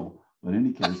a deal. But in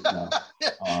any case,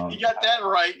 you got that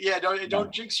right. Yeah,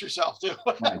 don't jinx yourself, too.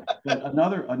 Right. But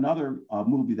another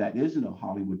movie that isn't a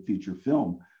Hollywood feature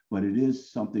film, but it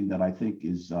is something that I think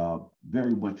is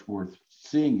very much worth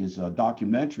seeing, is a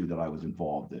documentary that I was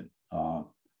involved in.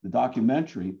 The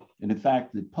documentary, and in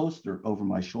fact, the poster over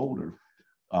my shoulder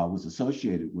was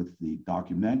associated with the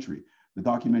documentary. The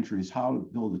documentary is How to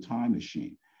Build a Time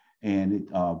Machine. And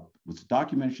it was a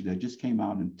documentary that just came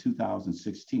out in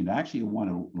 2016. Actually, it won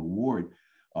an award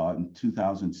in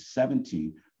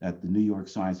 2017 at the New York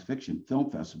Science Fiction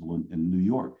Film Festival in New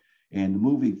York. And the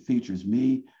movie features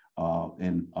me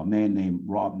and a man named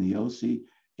Rob Neosi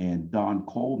and Don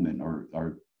Coleman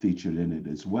are featured in it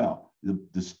as well.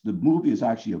 The movie is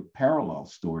actually a parallel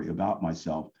story about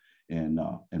myself and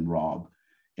Rob.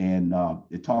 And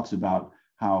it talks about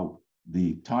how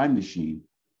the time machine,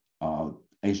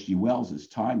 H.G. Wells's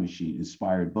time machine,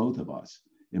 inspired both of us.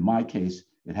 In my case,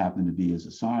 it happened to be as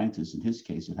a scientist. In his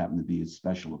case, it happened to be as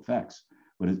special effects.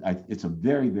 But it's a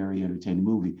very, very entertaining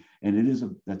movie.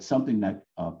 And that's something that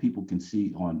people can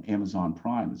see on Amazon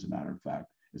Prime, as a matter of fact.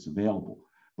 It's available.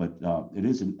 But it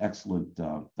is an excellent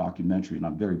documentary, and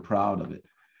I'm very proud of it.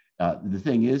 The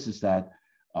thing is that,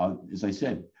 as I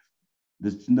said,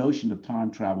 this notion of time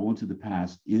travel into the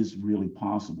past is really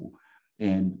possible.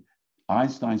 And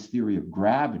Einstein's theory of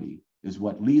gravity is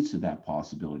what leads to that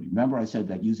possibility. Remember, I said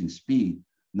that using speed,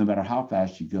 no matter how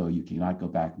fast you go, you cannot go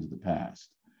back into the past.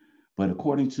 But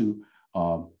according to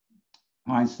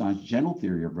Einstein's general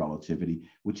theory of relativity,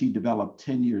 which he developed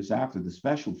 10 years after the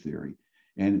special theory,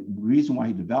 and the reason why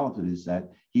he developed it is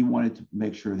that he wanted to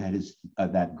make sure that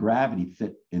that gravity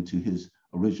fit into his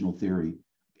original theory.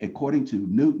 According to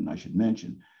Newton, I should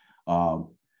mention,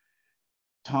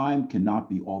 time cannot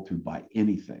be altered by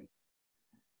anything.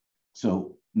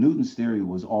 So Newton's theory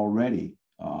was already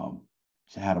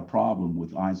had a problem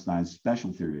with Einstein's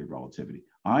special theory of relativity.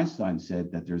 Einstein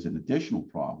said that there's an additional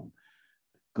problem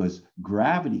because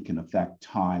gravity can affect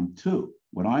time too.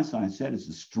 What Einstein said is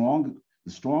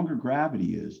the stronger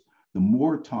gravity is, the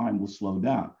more time will slow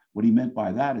down. What he meant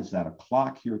by that is that a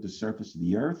clock here at the surface of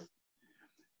the Earth,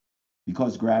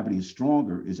 because gravity is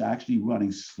stronger, is actually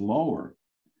running slower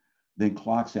than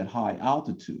clocks at high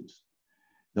altitudes.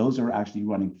 Those are actually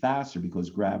running faster because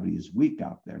gravity is weak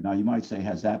out there. Now, you might say,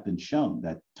 has that been shown,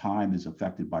 that time is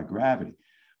affected by gravity?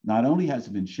 Not only has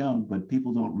it been shown, but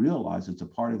people don't realize it's a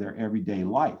part of their everyday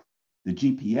life. The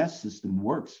GPS system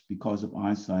works because of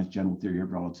Einstein's general theory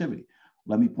of relativity.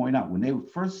 Let me point out, when they were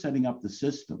first setting up the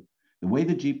system, the way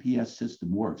the GPS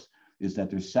system works is that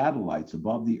there's satellites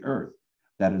above the Earth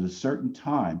that at a certain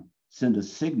time send a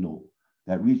signal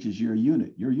that reaches your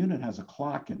unit. Your unit has a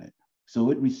clock in it.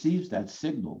 So it receives that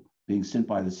signal being sent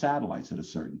by the satellites at a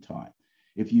certain time.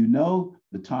 If you know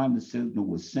the time the signal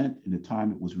was sent and the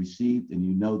time it was received, and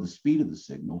you know the speed of the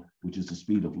signal, which is the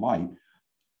speed of light,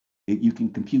 you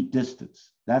can compute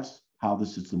distance. That's how the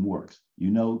system works. You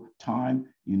know time,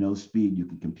 you know speed, you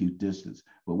can compute distance.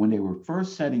 But when they were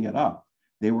first setting it up,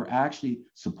 they were actually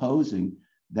supposing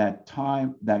that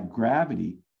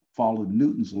gravity followed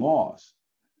Newton's laws,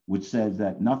 which said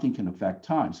that nothing can affect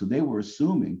time. So they were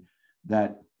assuming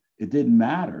that it didn't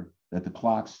matter that the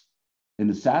clocks in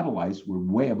the satellites were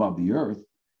way above the Earth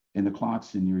and the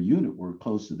clocks in your unit were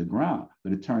close to the ground.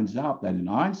 But it turns out that in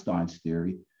Einstein's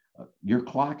theory, your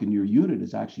clock in your unit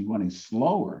is actually running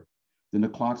slower than the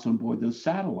clocks on board those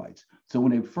satellites. So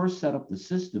when they first set up the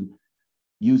system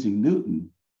using Newton,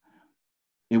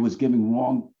 it was giving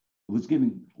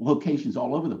locations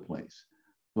all over the place.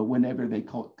 But whenever they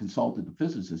consulted the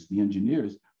physicists, the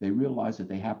engineers, they realized that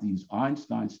they have to use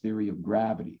Einstein's theory of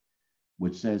gravity,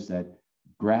 which says that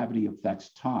gravity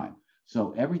affects time.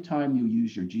 So every time you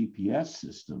use your GPS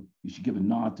system, you should give a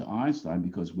nod to Einstein,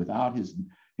 because without his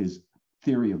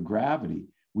theory of gravity,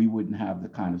 we wouldn't have the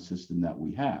kind of system that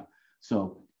we have.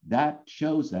 So that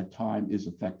shows that time is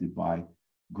affected by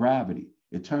gravity.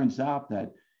 It turns out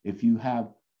that if you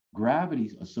have gravity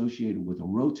associated with a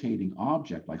rotating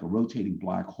object, like a rotating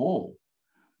black hole,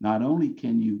 not only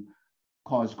can you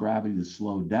cause gravity to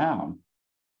slow down,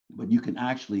 but you can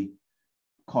actually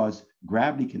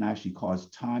gravity can actually cause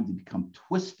time to become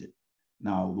twisted.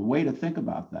 Now, the way to think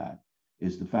about that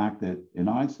is the fact that in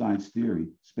Einstein's theory,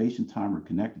 space and time are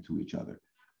connected to each other.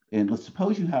 And let's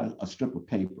suppose you had a strip of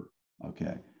paper,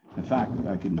 okay? In fact,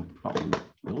 I can probably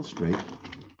illustrate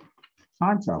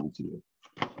time travel to you.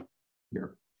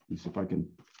 Here, let's see if I can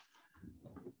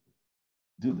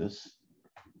do this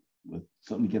with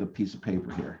something to get a piece of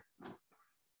paper here.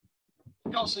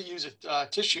 You can also use a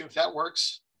tissue if that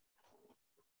works.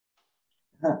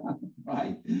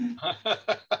 Right.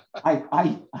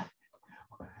 I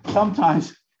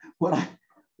sometimes what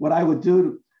I would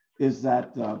do is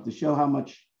that to show how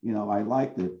much I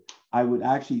liked it, I would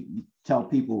actually tell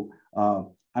people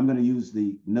I'm going to use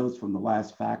the notes from the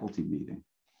last faculty meeting,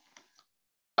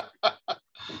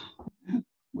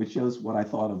 which shows what I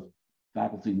thought of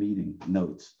faculty meeting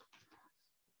notes,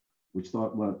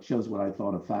 shows what I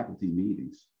thought of faculty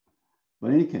meetings. But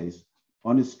in any case,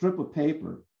 on this strip of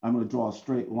paper, I'm going to draw a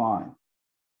straight line.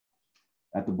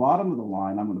 At the bottom of the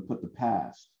line, I'm going to put the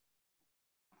past.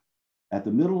 At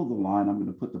the middle of the line, I'm going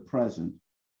to put the present.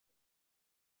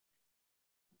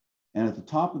 And at the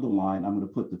top of the line, I'm going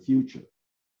to put the future.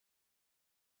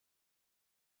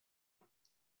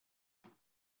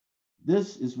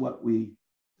 This is what we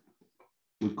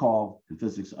would call in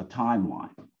physics a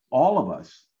timeline. All of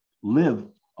us live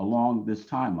along this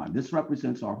timeline. This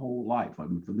represents our whole life. I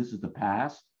mean, this is the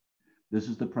past, this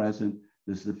is the present,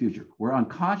 this is the future. We're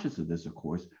unconscious of this, of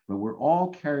course, but we're all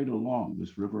carried along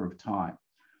this river of time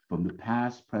from the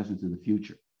past, present, to the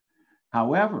future.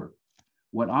 However,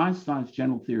 what Einstein's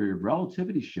general theory of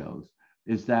relativity shows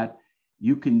is that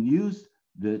you can use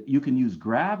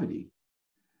gravity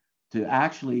to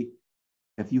actually,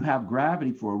 if you have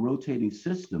gravity for a rotating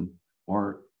system,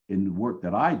 or in the work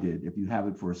that I did, if you have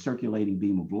it for a circulating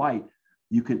beam of light,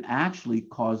 you can actually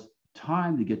cause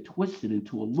time to get twisted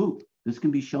into a loop. This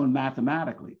can be shown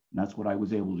mathematically, and that's what I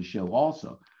was able to show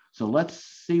also. So let's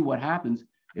see what happens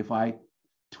if I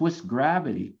twist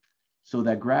gravity so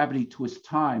that gravity twists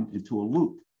time into a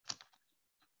loop.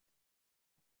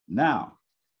 Now,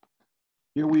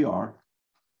 here we are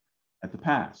at the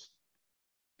past,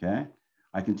 okay?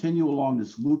 I continue along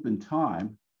this loop in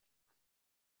time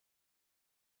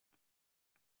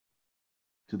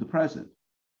to the present.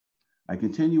 I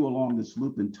continue along this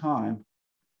loop in time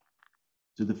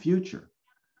to the future,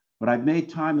 but I've made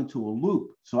time into a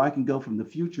loop, so I can go from the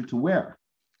future to where?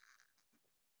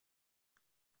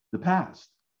 The past.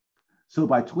 So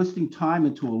by twisting time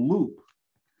into a loop,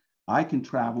 I can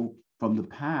travel from the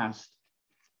past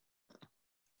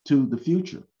to the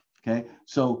future, okay?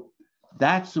 So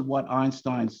that's what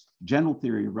Einstein's general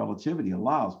theory of relativity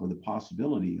allows for, the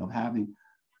possibility of having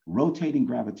rotating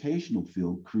gravitational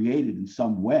field created in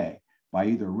some way by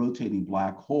either a rotating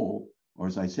black hole, or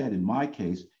as I said, in my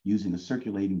case, using a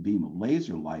circulating beam of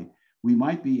laser light. We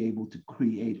might be able to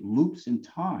create loops in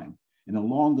time. And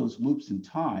along those loops in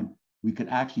time, we could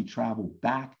actually travel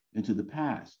back into the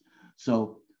past.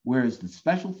 So whereas the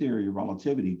special theory of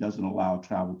relativity doesn't allow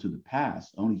travel to the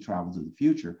past, only travel to the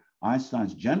future,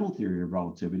 Einstein's general theory of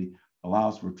relativity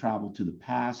allows for travel to the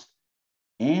past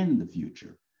and the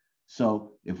future.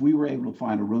 So if we were able to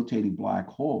find a rotating black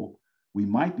hole, we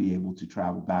might be able to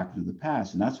travel back to the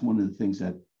past. And that's one of the things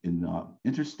that in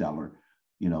Interstellar,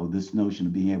 this notion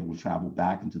of being able to travel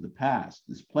back into the past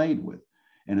is played with.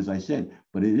 And as I said,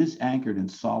 but it is anchored in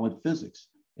solid physics.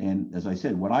 And as I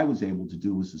said, what I was able to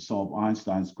do was to solve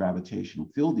Einstein's gravitational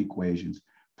field equations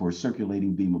for a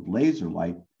circulating beam of laser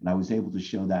light. And I was able to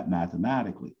show that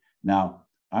mathematically. Now,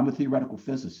 I'm a theoretical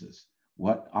physicist.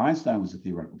 What Einstein was a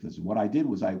theoretical physicist. What I did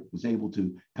was I was able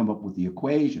to come up with the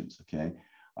equations, okay?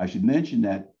 I should mention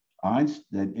that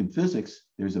in physics,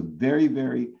 there's a very,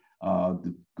 very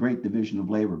great division of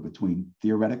labor between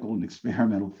theoretical and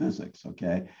experimental physics,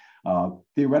 okay?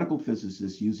 Theoretical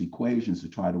physicists use equations to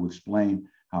try to explain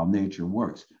how nature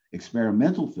works.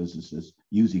 Experimental physicists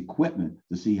use equipment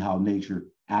to see how nature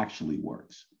actually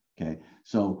works, okay?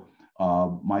 So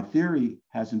my theory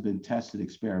hasn't been tested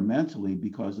experimentally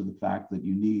because of the fact that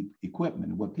you need equipment.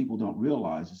 And what people don't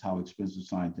realize is how expensive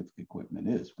scientific equipment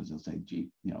is, because they'll say, gee,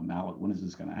 Mallett, when is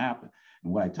this going to happen?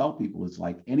 And what I tell people is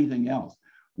like anything else,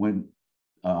 when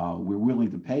we're willing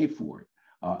to pay for it.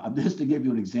 Just to give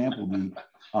you an example,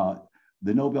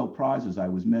 the Nobel Prize, as I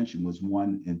was mentioned, was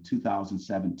won in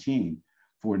 2017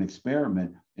 for an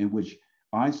experiment in which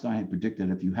Einstein had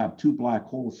predicted if you have two black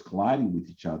holes colliding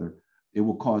with each other, it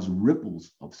will cause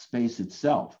ripples of space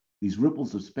itself. These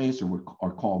ripples of space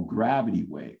are called gravity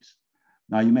waves.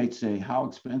 Now you might say, how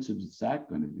expensive is that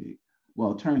going to be?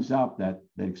 Well, it turns out that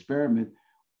the experiment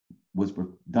was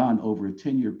done over a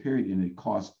 10-year period, and it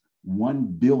cost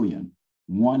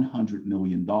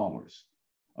 $1,100,000,000.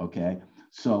 Okay,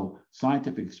 so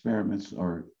scientific experiments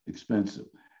are expensive,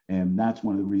 and that's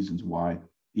one of the reasons why,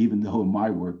 even though in my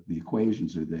work the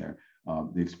equations are there,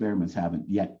 the experiments haven't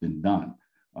yet been done.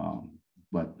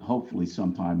 But hopefully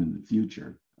sometime in the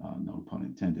future, no pun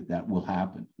intended, that will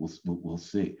happen. We'll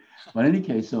see. But in any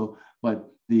case, but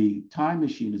the time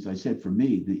machine, as I said, for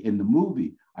me, in the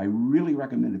movie, I really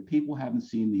recommend, if people haven't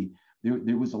seen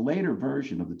there was a later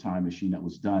version of the time machine that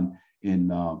was done in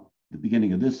the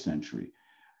beginning of this century.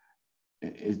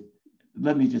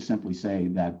 Let me just simply say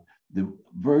that the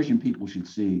version people should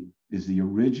see is the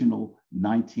original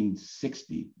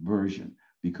 1960 version,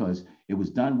 because it was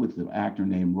done with the actor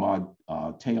named Rod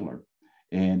Taylor,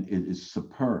 and it is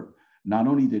superb. Not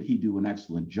only did he do an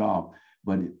excellent job,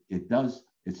 but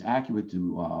it's accurate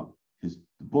to the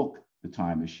book, The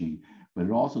Time Machine, but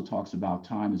it also talks about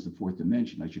time as the fourth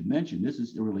dimension. I should mention, this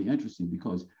is really interesting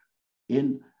because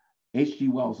in H.G.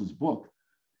 Wells's book,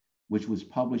 which was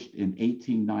published in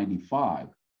 1895,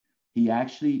 he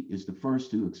actually is the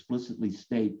first to explicitly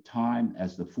state time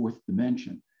as the fourth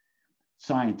dimension.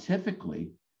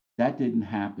 Scientifically, that didn't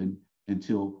happen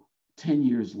until 10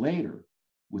 years later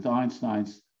with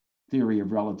Einstein's theory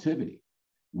of relativity,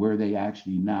 where they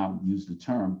actually now use the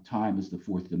term time as the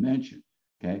fourth dimension.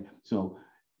 Okay, so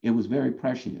it was very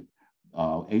prescient.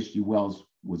 H.G. Wells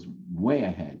was way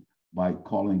ahead by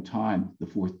calling time the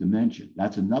fourth dimension.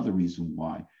 That's another reason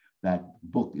why that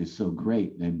book is so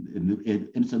great. And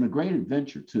it's a great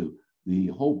adventure too. The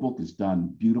whole book is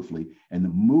done beautifully, and the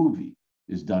movie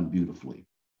is done beautifully.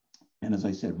 And as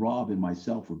I said, Rob and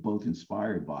myself were both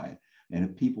inspired by it. And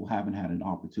if people haven't had an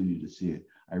opportunity to see it,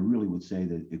 I really would say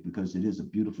that because it is a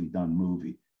beautifully done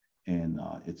movie, and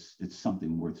it's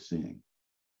something worth seeing.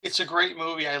 It's a great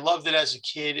movie. I loved it as a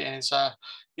kid, and it's I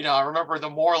remember the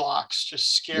Morlocks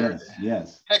just scared the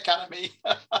heck out of me.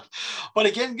 But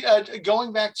again,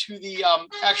 going back to the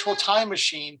actual time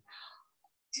machine,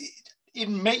 you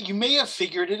may have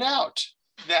figured it out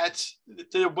that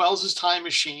the Wells's time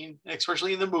machine,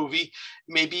 especially in the movie,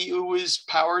 maybe it was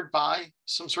powered by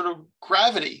some sort of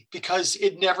gravity because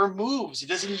it never moves. It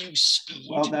doesn't use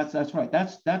speed. Well, that's right.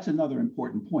 That's another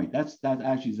important point. That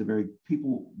actually is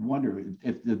people wonder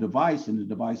if the device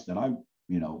that I am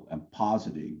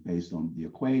positing based on the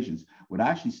equations would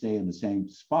actually stay in the same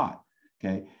spot.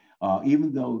 Okay,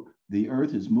 even though the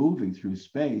Earth is moving through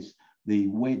space, the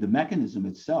mechanism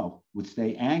itself would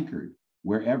stay anchored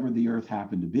wherever the Earth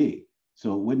happened to be.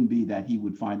 So it wouldn't be that he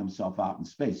would find himself out in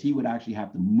space. He would actually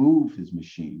have to move his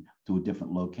machine to a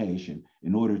different location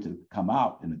in order to come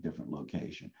out in a different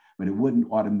location. But it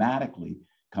wouldn't automatically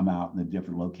come out in a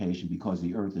different location because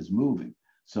the Earth is moving.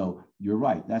 So you're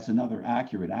right. That's another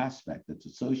accurate aspect that's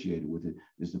associated with it,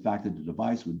 is the fact that the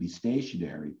device would be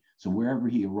stationary. So wherever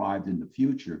he arrived in the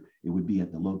future, it would be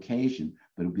at the location,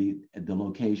 but it would be at the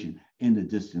location in the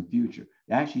distant future.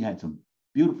 It actually had some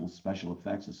beautiful special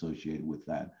effects associated with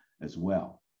that as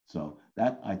well. So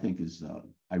that, I think, is,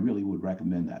 I really would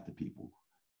recommend that to people.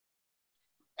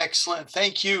 Excellent.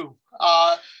 Thank you.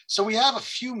 So we have a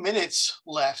few minutes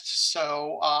left.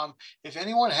 So if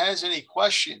anyone has any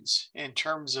questions in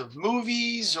terms of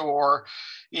movies or,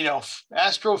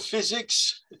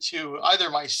 astrophysics to either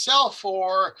myself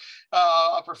or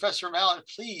Professor Mallett,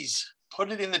 please put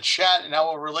it in the chat and I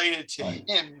will relate it to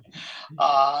him.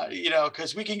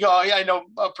 Because we can go, I know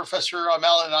Professor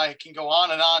Mallett and I can go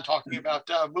on and on talking about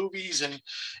movies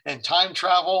and time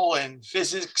travel and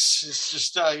physics. It's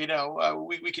just,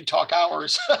 we can talk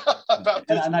hours about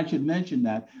this. And I should mention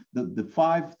that the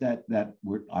five that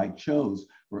I chose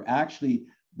were actually,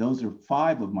 those are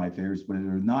five of my favorites, but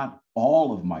they're not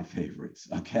all of my favorites,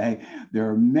 okay? There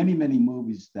are many, many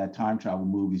movies, time travel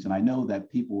movies, and I know that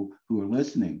people who are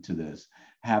listening to this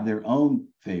have their own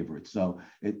favorites. So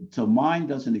mine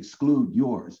doesn't exclude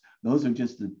yours. Those are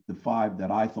just the five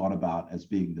that I thought about as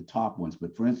being the top ones.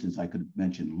 But for instance, I could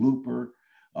mention Looper.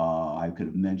 I could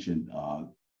have mentioned,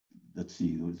 let's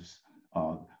see, there was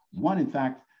one, in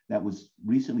fact, that was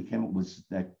recently came up, was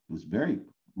very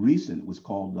recent. It was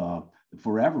called The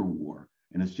Forever War.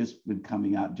 And it's just been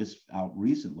coming out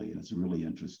recently, and it's a really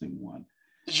interesting one.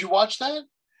 Did you watch that?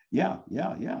 Yeah.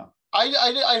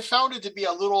 I found it to be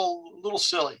a little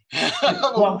silly.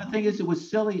 Well, the thing is, it was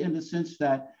silly in the sense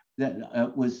that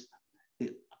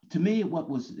to me, what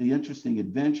was the interesting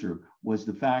adventure was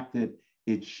the fact that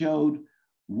it showed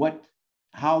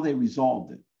how they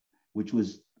resolved it, which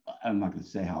was I'm not going to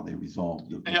say how they resolved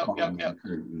the Yep, problem yep. that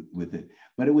occurred with it,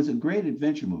 but it was a great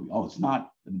adventure movie. Oh, it's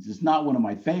not one of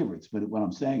my favorites, but what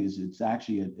I'm saying is it's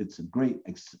actually it's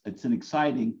an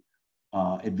exciting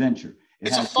adventure.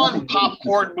 It's a fun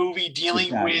popcorn movie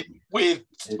dealing with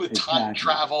time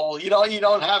travel. You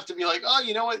don't have to be like, oh,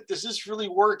 you know what? Does this really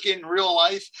work in real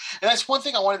life? And that's one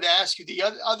thing I wanted to ask you.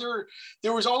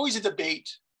 There was always a debate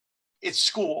at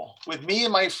school with me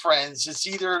and my friends. It's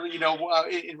either,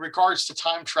 in regards to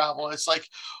time travel, it's like,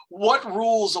 what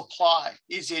rules apply?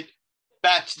 Is it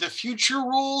Back to the Future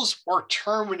rules or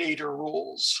Terminator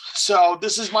rules? So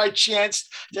this is my chance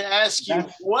to ask you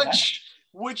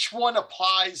which one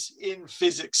applies in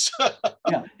physics.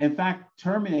 Yeah, in fact,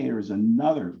 Terminator is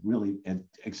another really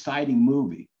exciting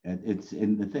movie. And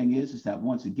the thing is that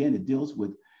once again it deals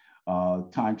with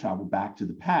time travel back to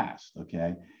the past.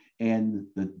 Okay, and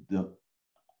the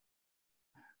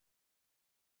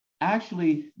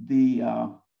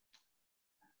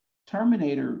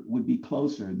Terminator would be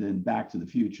closer than Back to the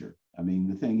Future. I mean,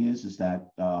 the thing is that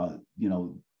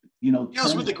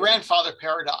deals with the grandfather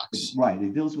paradox. Right,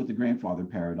 it deals with the grandfather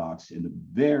paradox in a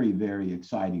very, very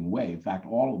exciting way. In fact,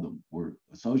 all of them were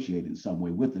associated in some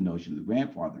way with the notion of the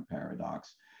grandfather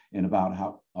paradox, and about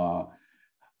how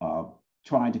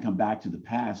trying to come back to the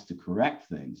past to correct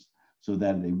things so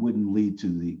that they wouldn't lead to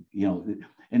the,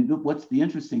 and what's the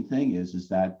interesting thing is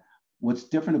that what's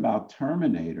different about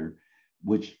Terminator,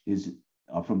 which is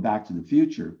from Back to the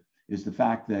Future, is the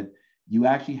fact that you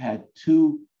actually had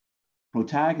two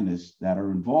protagonists that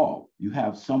are involved. You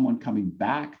have someone coming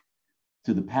back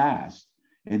to the past,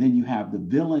 and then you have the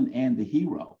villain and the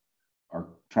hero are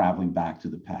traveling back to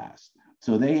the past.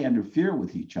 So they interfere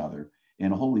with each other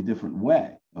in a wholly different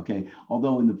way. Okay,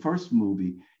 although in the first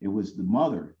movie it was the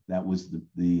mother that was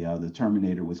the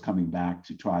Terminator was coming back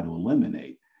to try to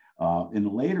eliminate. In the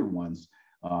later ones,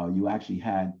 you actually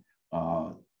had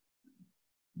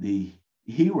the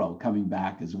hero coming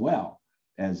back as well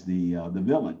as the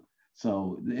villain.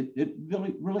 So it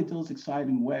really deals an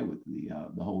exciting way with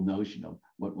the whole notion of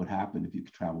what would happen if you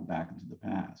could travel back into the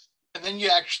past. And then you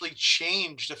actually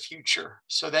change the future.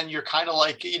 So then you're kind of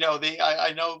like,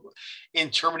 I know in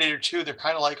Terminator 2, they're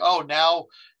kind of like, oh, now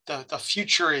the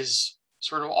future is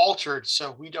sort of altered.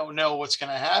 So we don't know what's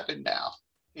going to happen now,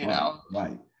 know?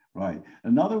 Right.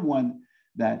 Another one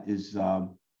that is, I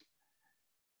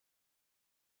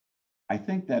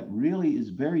think that really is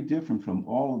very different from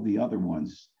all of the other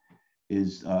ones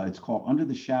is it's called Under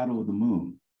the Shadow of the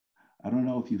Moon. I don't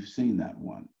know if you've seen that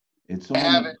one.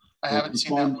 I haven't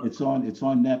seen that one. It's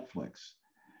on Netflix.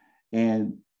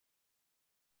 And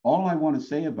all I want to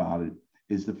say about it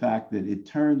is the fact that it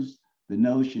turns the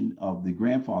notion of the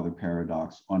grandfather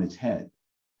paradox on its head.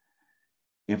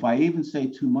 If I even say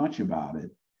too much about it,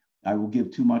 I will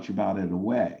give too much about it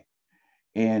away.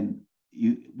 And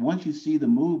once you see the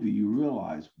movie, you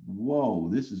realize, whoa,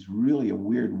 this is really a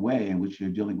weird way in which you're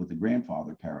dealing with the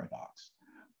grandfather paradox.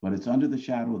 But it's Under the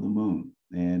Shadow of the Moon.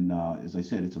 And as I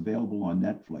said, it's available on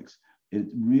Netflix. It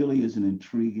really is an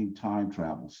intriguing time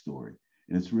travel story,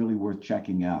 and it's really worth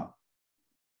checking out.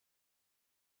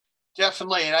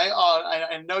 Definitely. And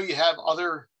I know you have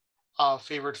other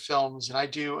favorite films, and I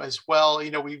do as well.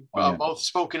 We've both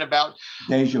spoken about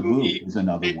Deja Vu is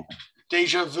another one.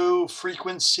 Deja Vu,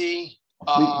 Frequency.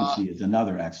 Frequency is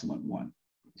another excellent one.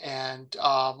 And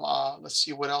let's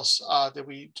see what else that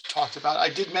we talked about. I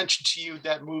did mention to you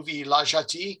that movie La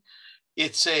Jetée.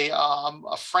 It's a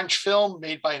French film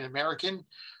made by an American.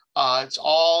 It's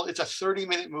a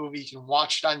 30-minute movie. You can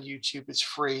watch it on YouTube. It's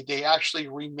free. They actually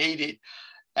remade it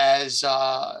as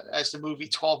the movie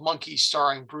 12 Monkeys,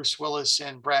 starring Bruce Willis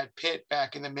and Brad Pitt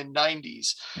back in the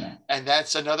mid-90s. Yeah. And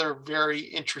that's another very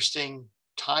interesting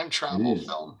time travel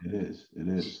film. It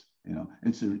is.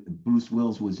 Bruce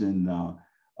Willis was in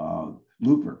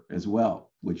Looper as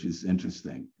well, which is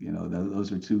interesting.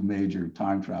 Those are two major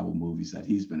time travel movies that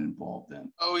he's been involved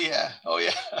in. Oh yeah.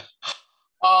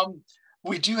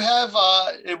 We do have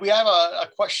a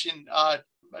question.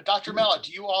 Dr. Mallett,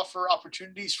 do you offer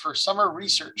opportunities for summer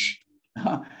research?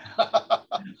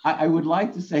 I would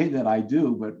like to say that I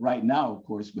do, but right now, of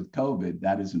course, with COVID,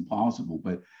 that is impossible.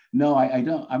 But no, I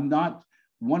don't. I'm not.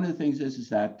 One of the things is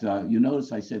that you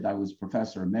notice I said I was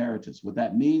professor emeritus. What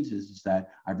that means is that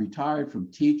I've retired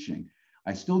from teaching.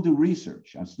 I still do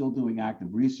research. I'm still doing active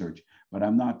research, but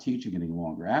I'm not teaching any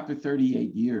longer. After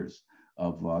 38 years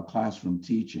of classroom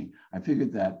teaching, I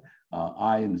figured that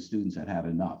I and the students had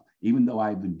enough. Even though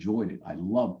I've enjoyed it, I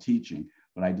love teaching,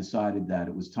 but I decided that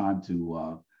it was time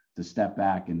to step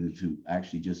back and to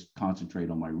actually just concentrate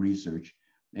on my research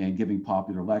and giving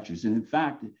popular lectures. And in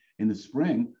fact, in the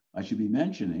spring, I should be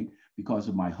mentioning because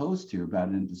of my host here about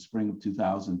in the spring of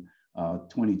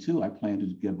 2022, I plan to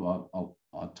give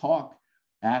a talk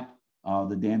at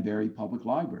the Danbury Public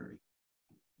Library.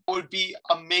 It would be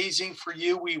amazing for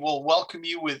you. We will welcome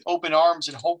you with open arms,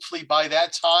 and hopefully by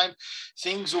that time,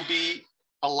 things will be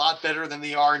a lot better than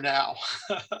they are now.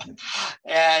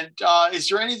 And is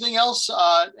there anything else,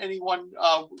 anyone?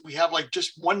 We have like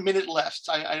just 1 minute left.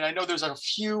 I know there's a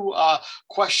few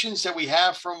questions that we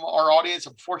have from our audience.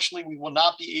 Unfortunately, we will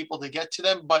not be able to get to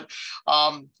them, but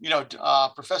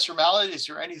Professor Mallett, is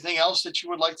there anything else that you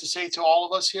would like to say to all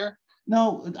of us here?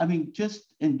 No, I mean,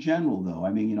 just in general, though,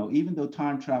 I mean, even though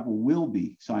time travel will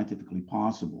be scientifically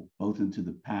possible, both into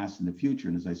the past and the future,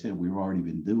 and as I said, we've already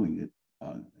been doing it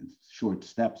in short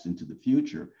steps into the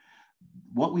future,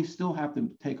 what we still have to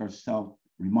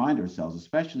remind ourselves,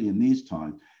 especially in these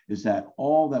times, is that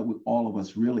all of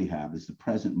us really have is the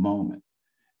present moment.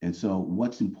 And so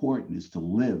what's important is to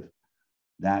live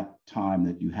that time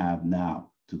that you have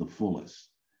now to the fullest,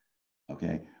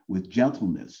 okay, with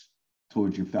gentleness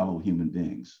towards your fellow human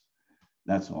beings.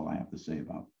 That's all I have to say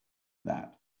about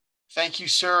that. Thank you,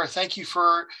 sir. Thank you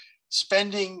for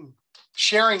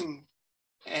sharing,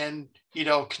 and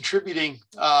contributing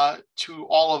to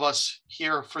all of us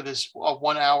here for this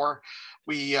 1 hour.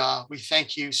 We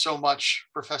thank you so much,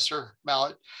 Professor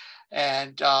Mallett,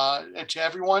 and to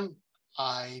everyone,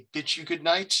 I bid you good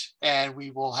night, and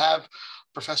we will have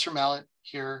Professor Mallett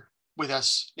here with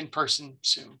us in person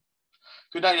soon.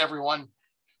 Good night, everyone.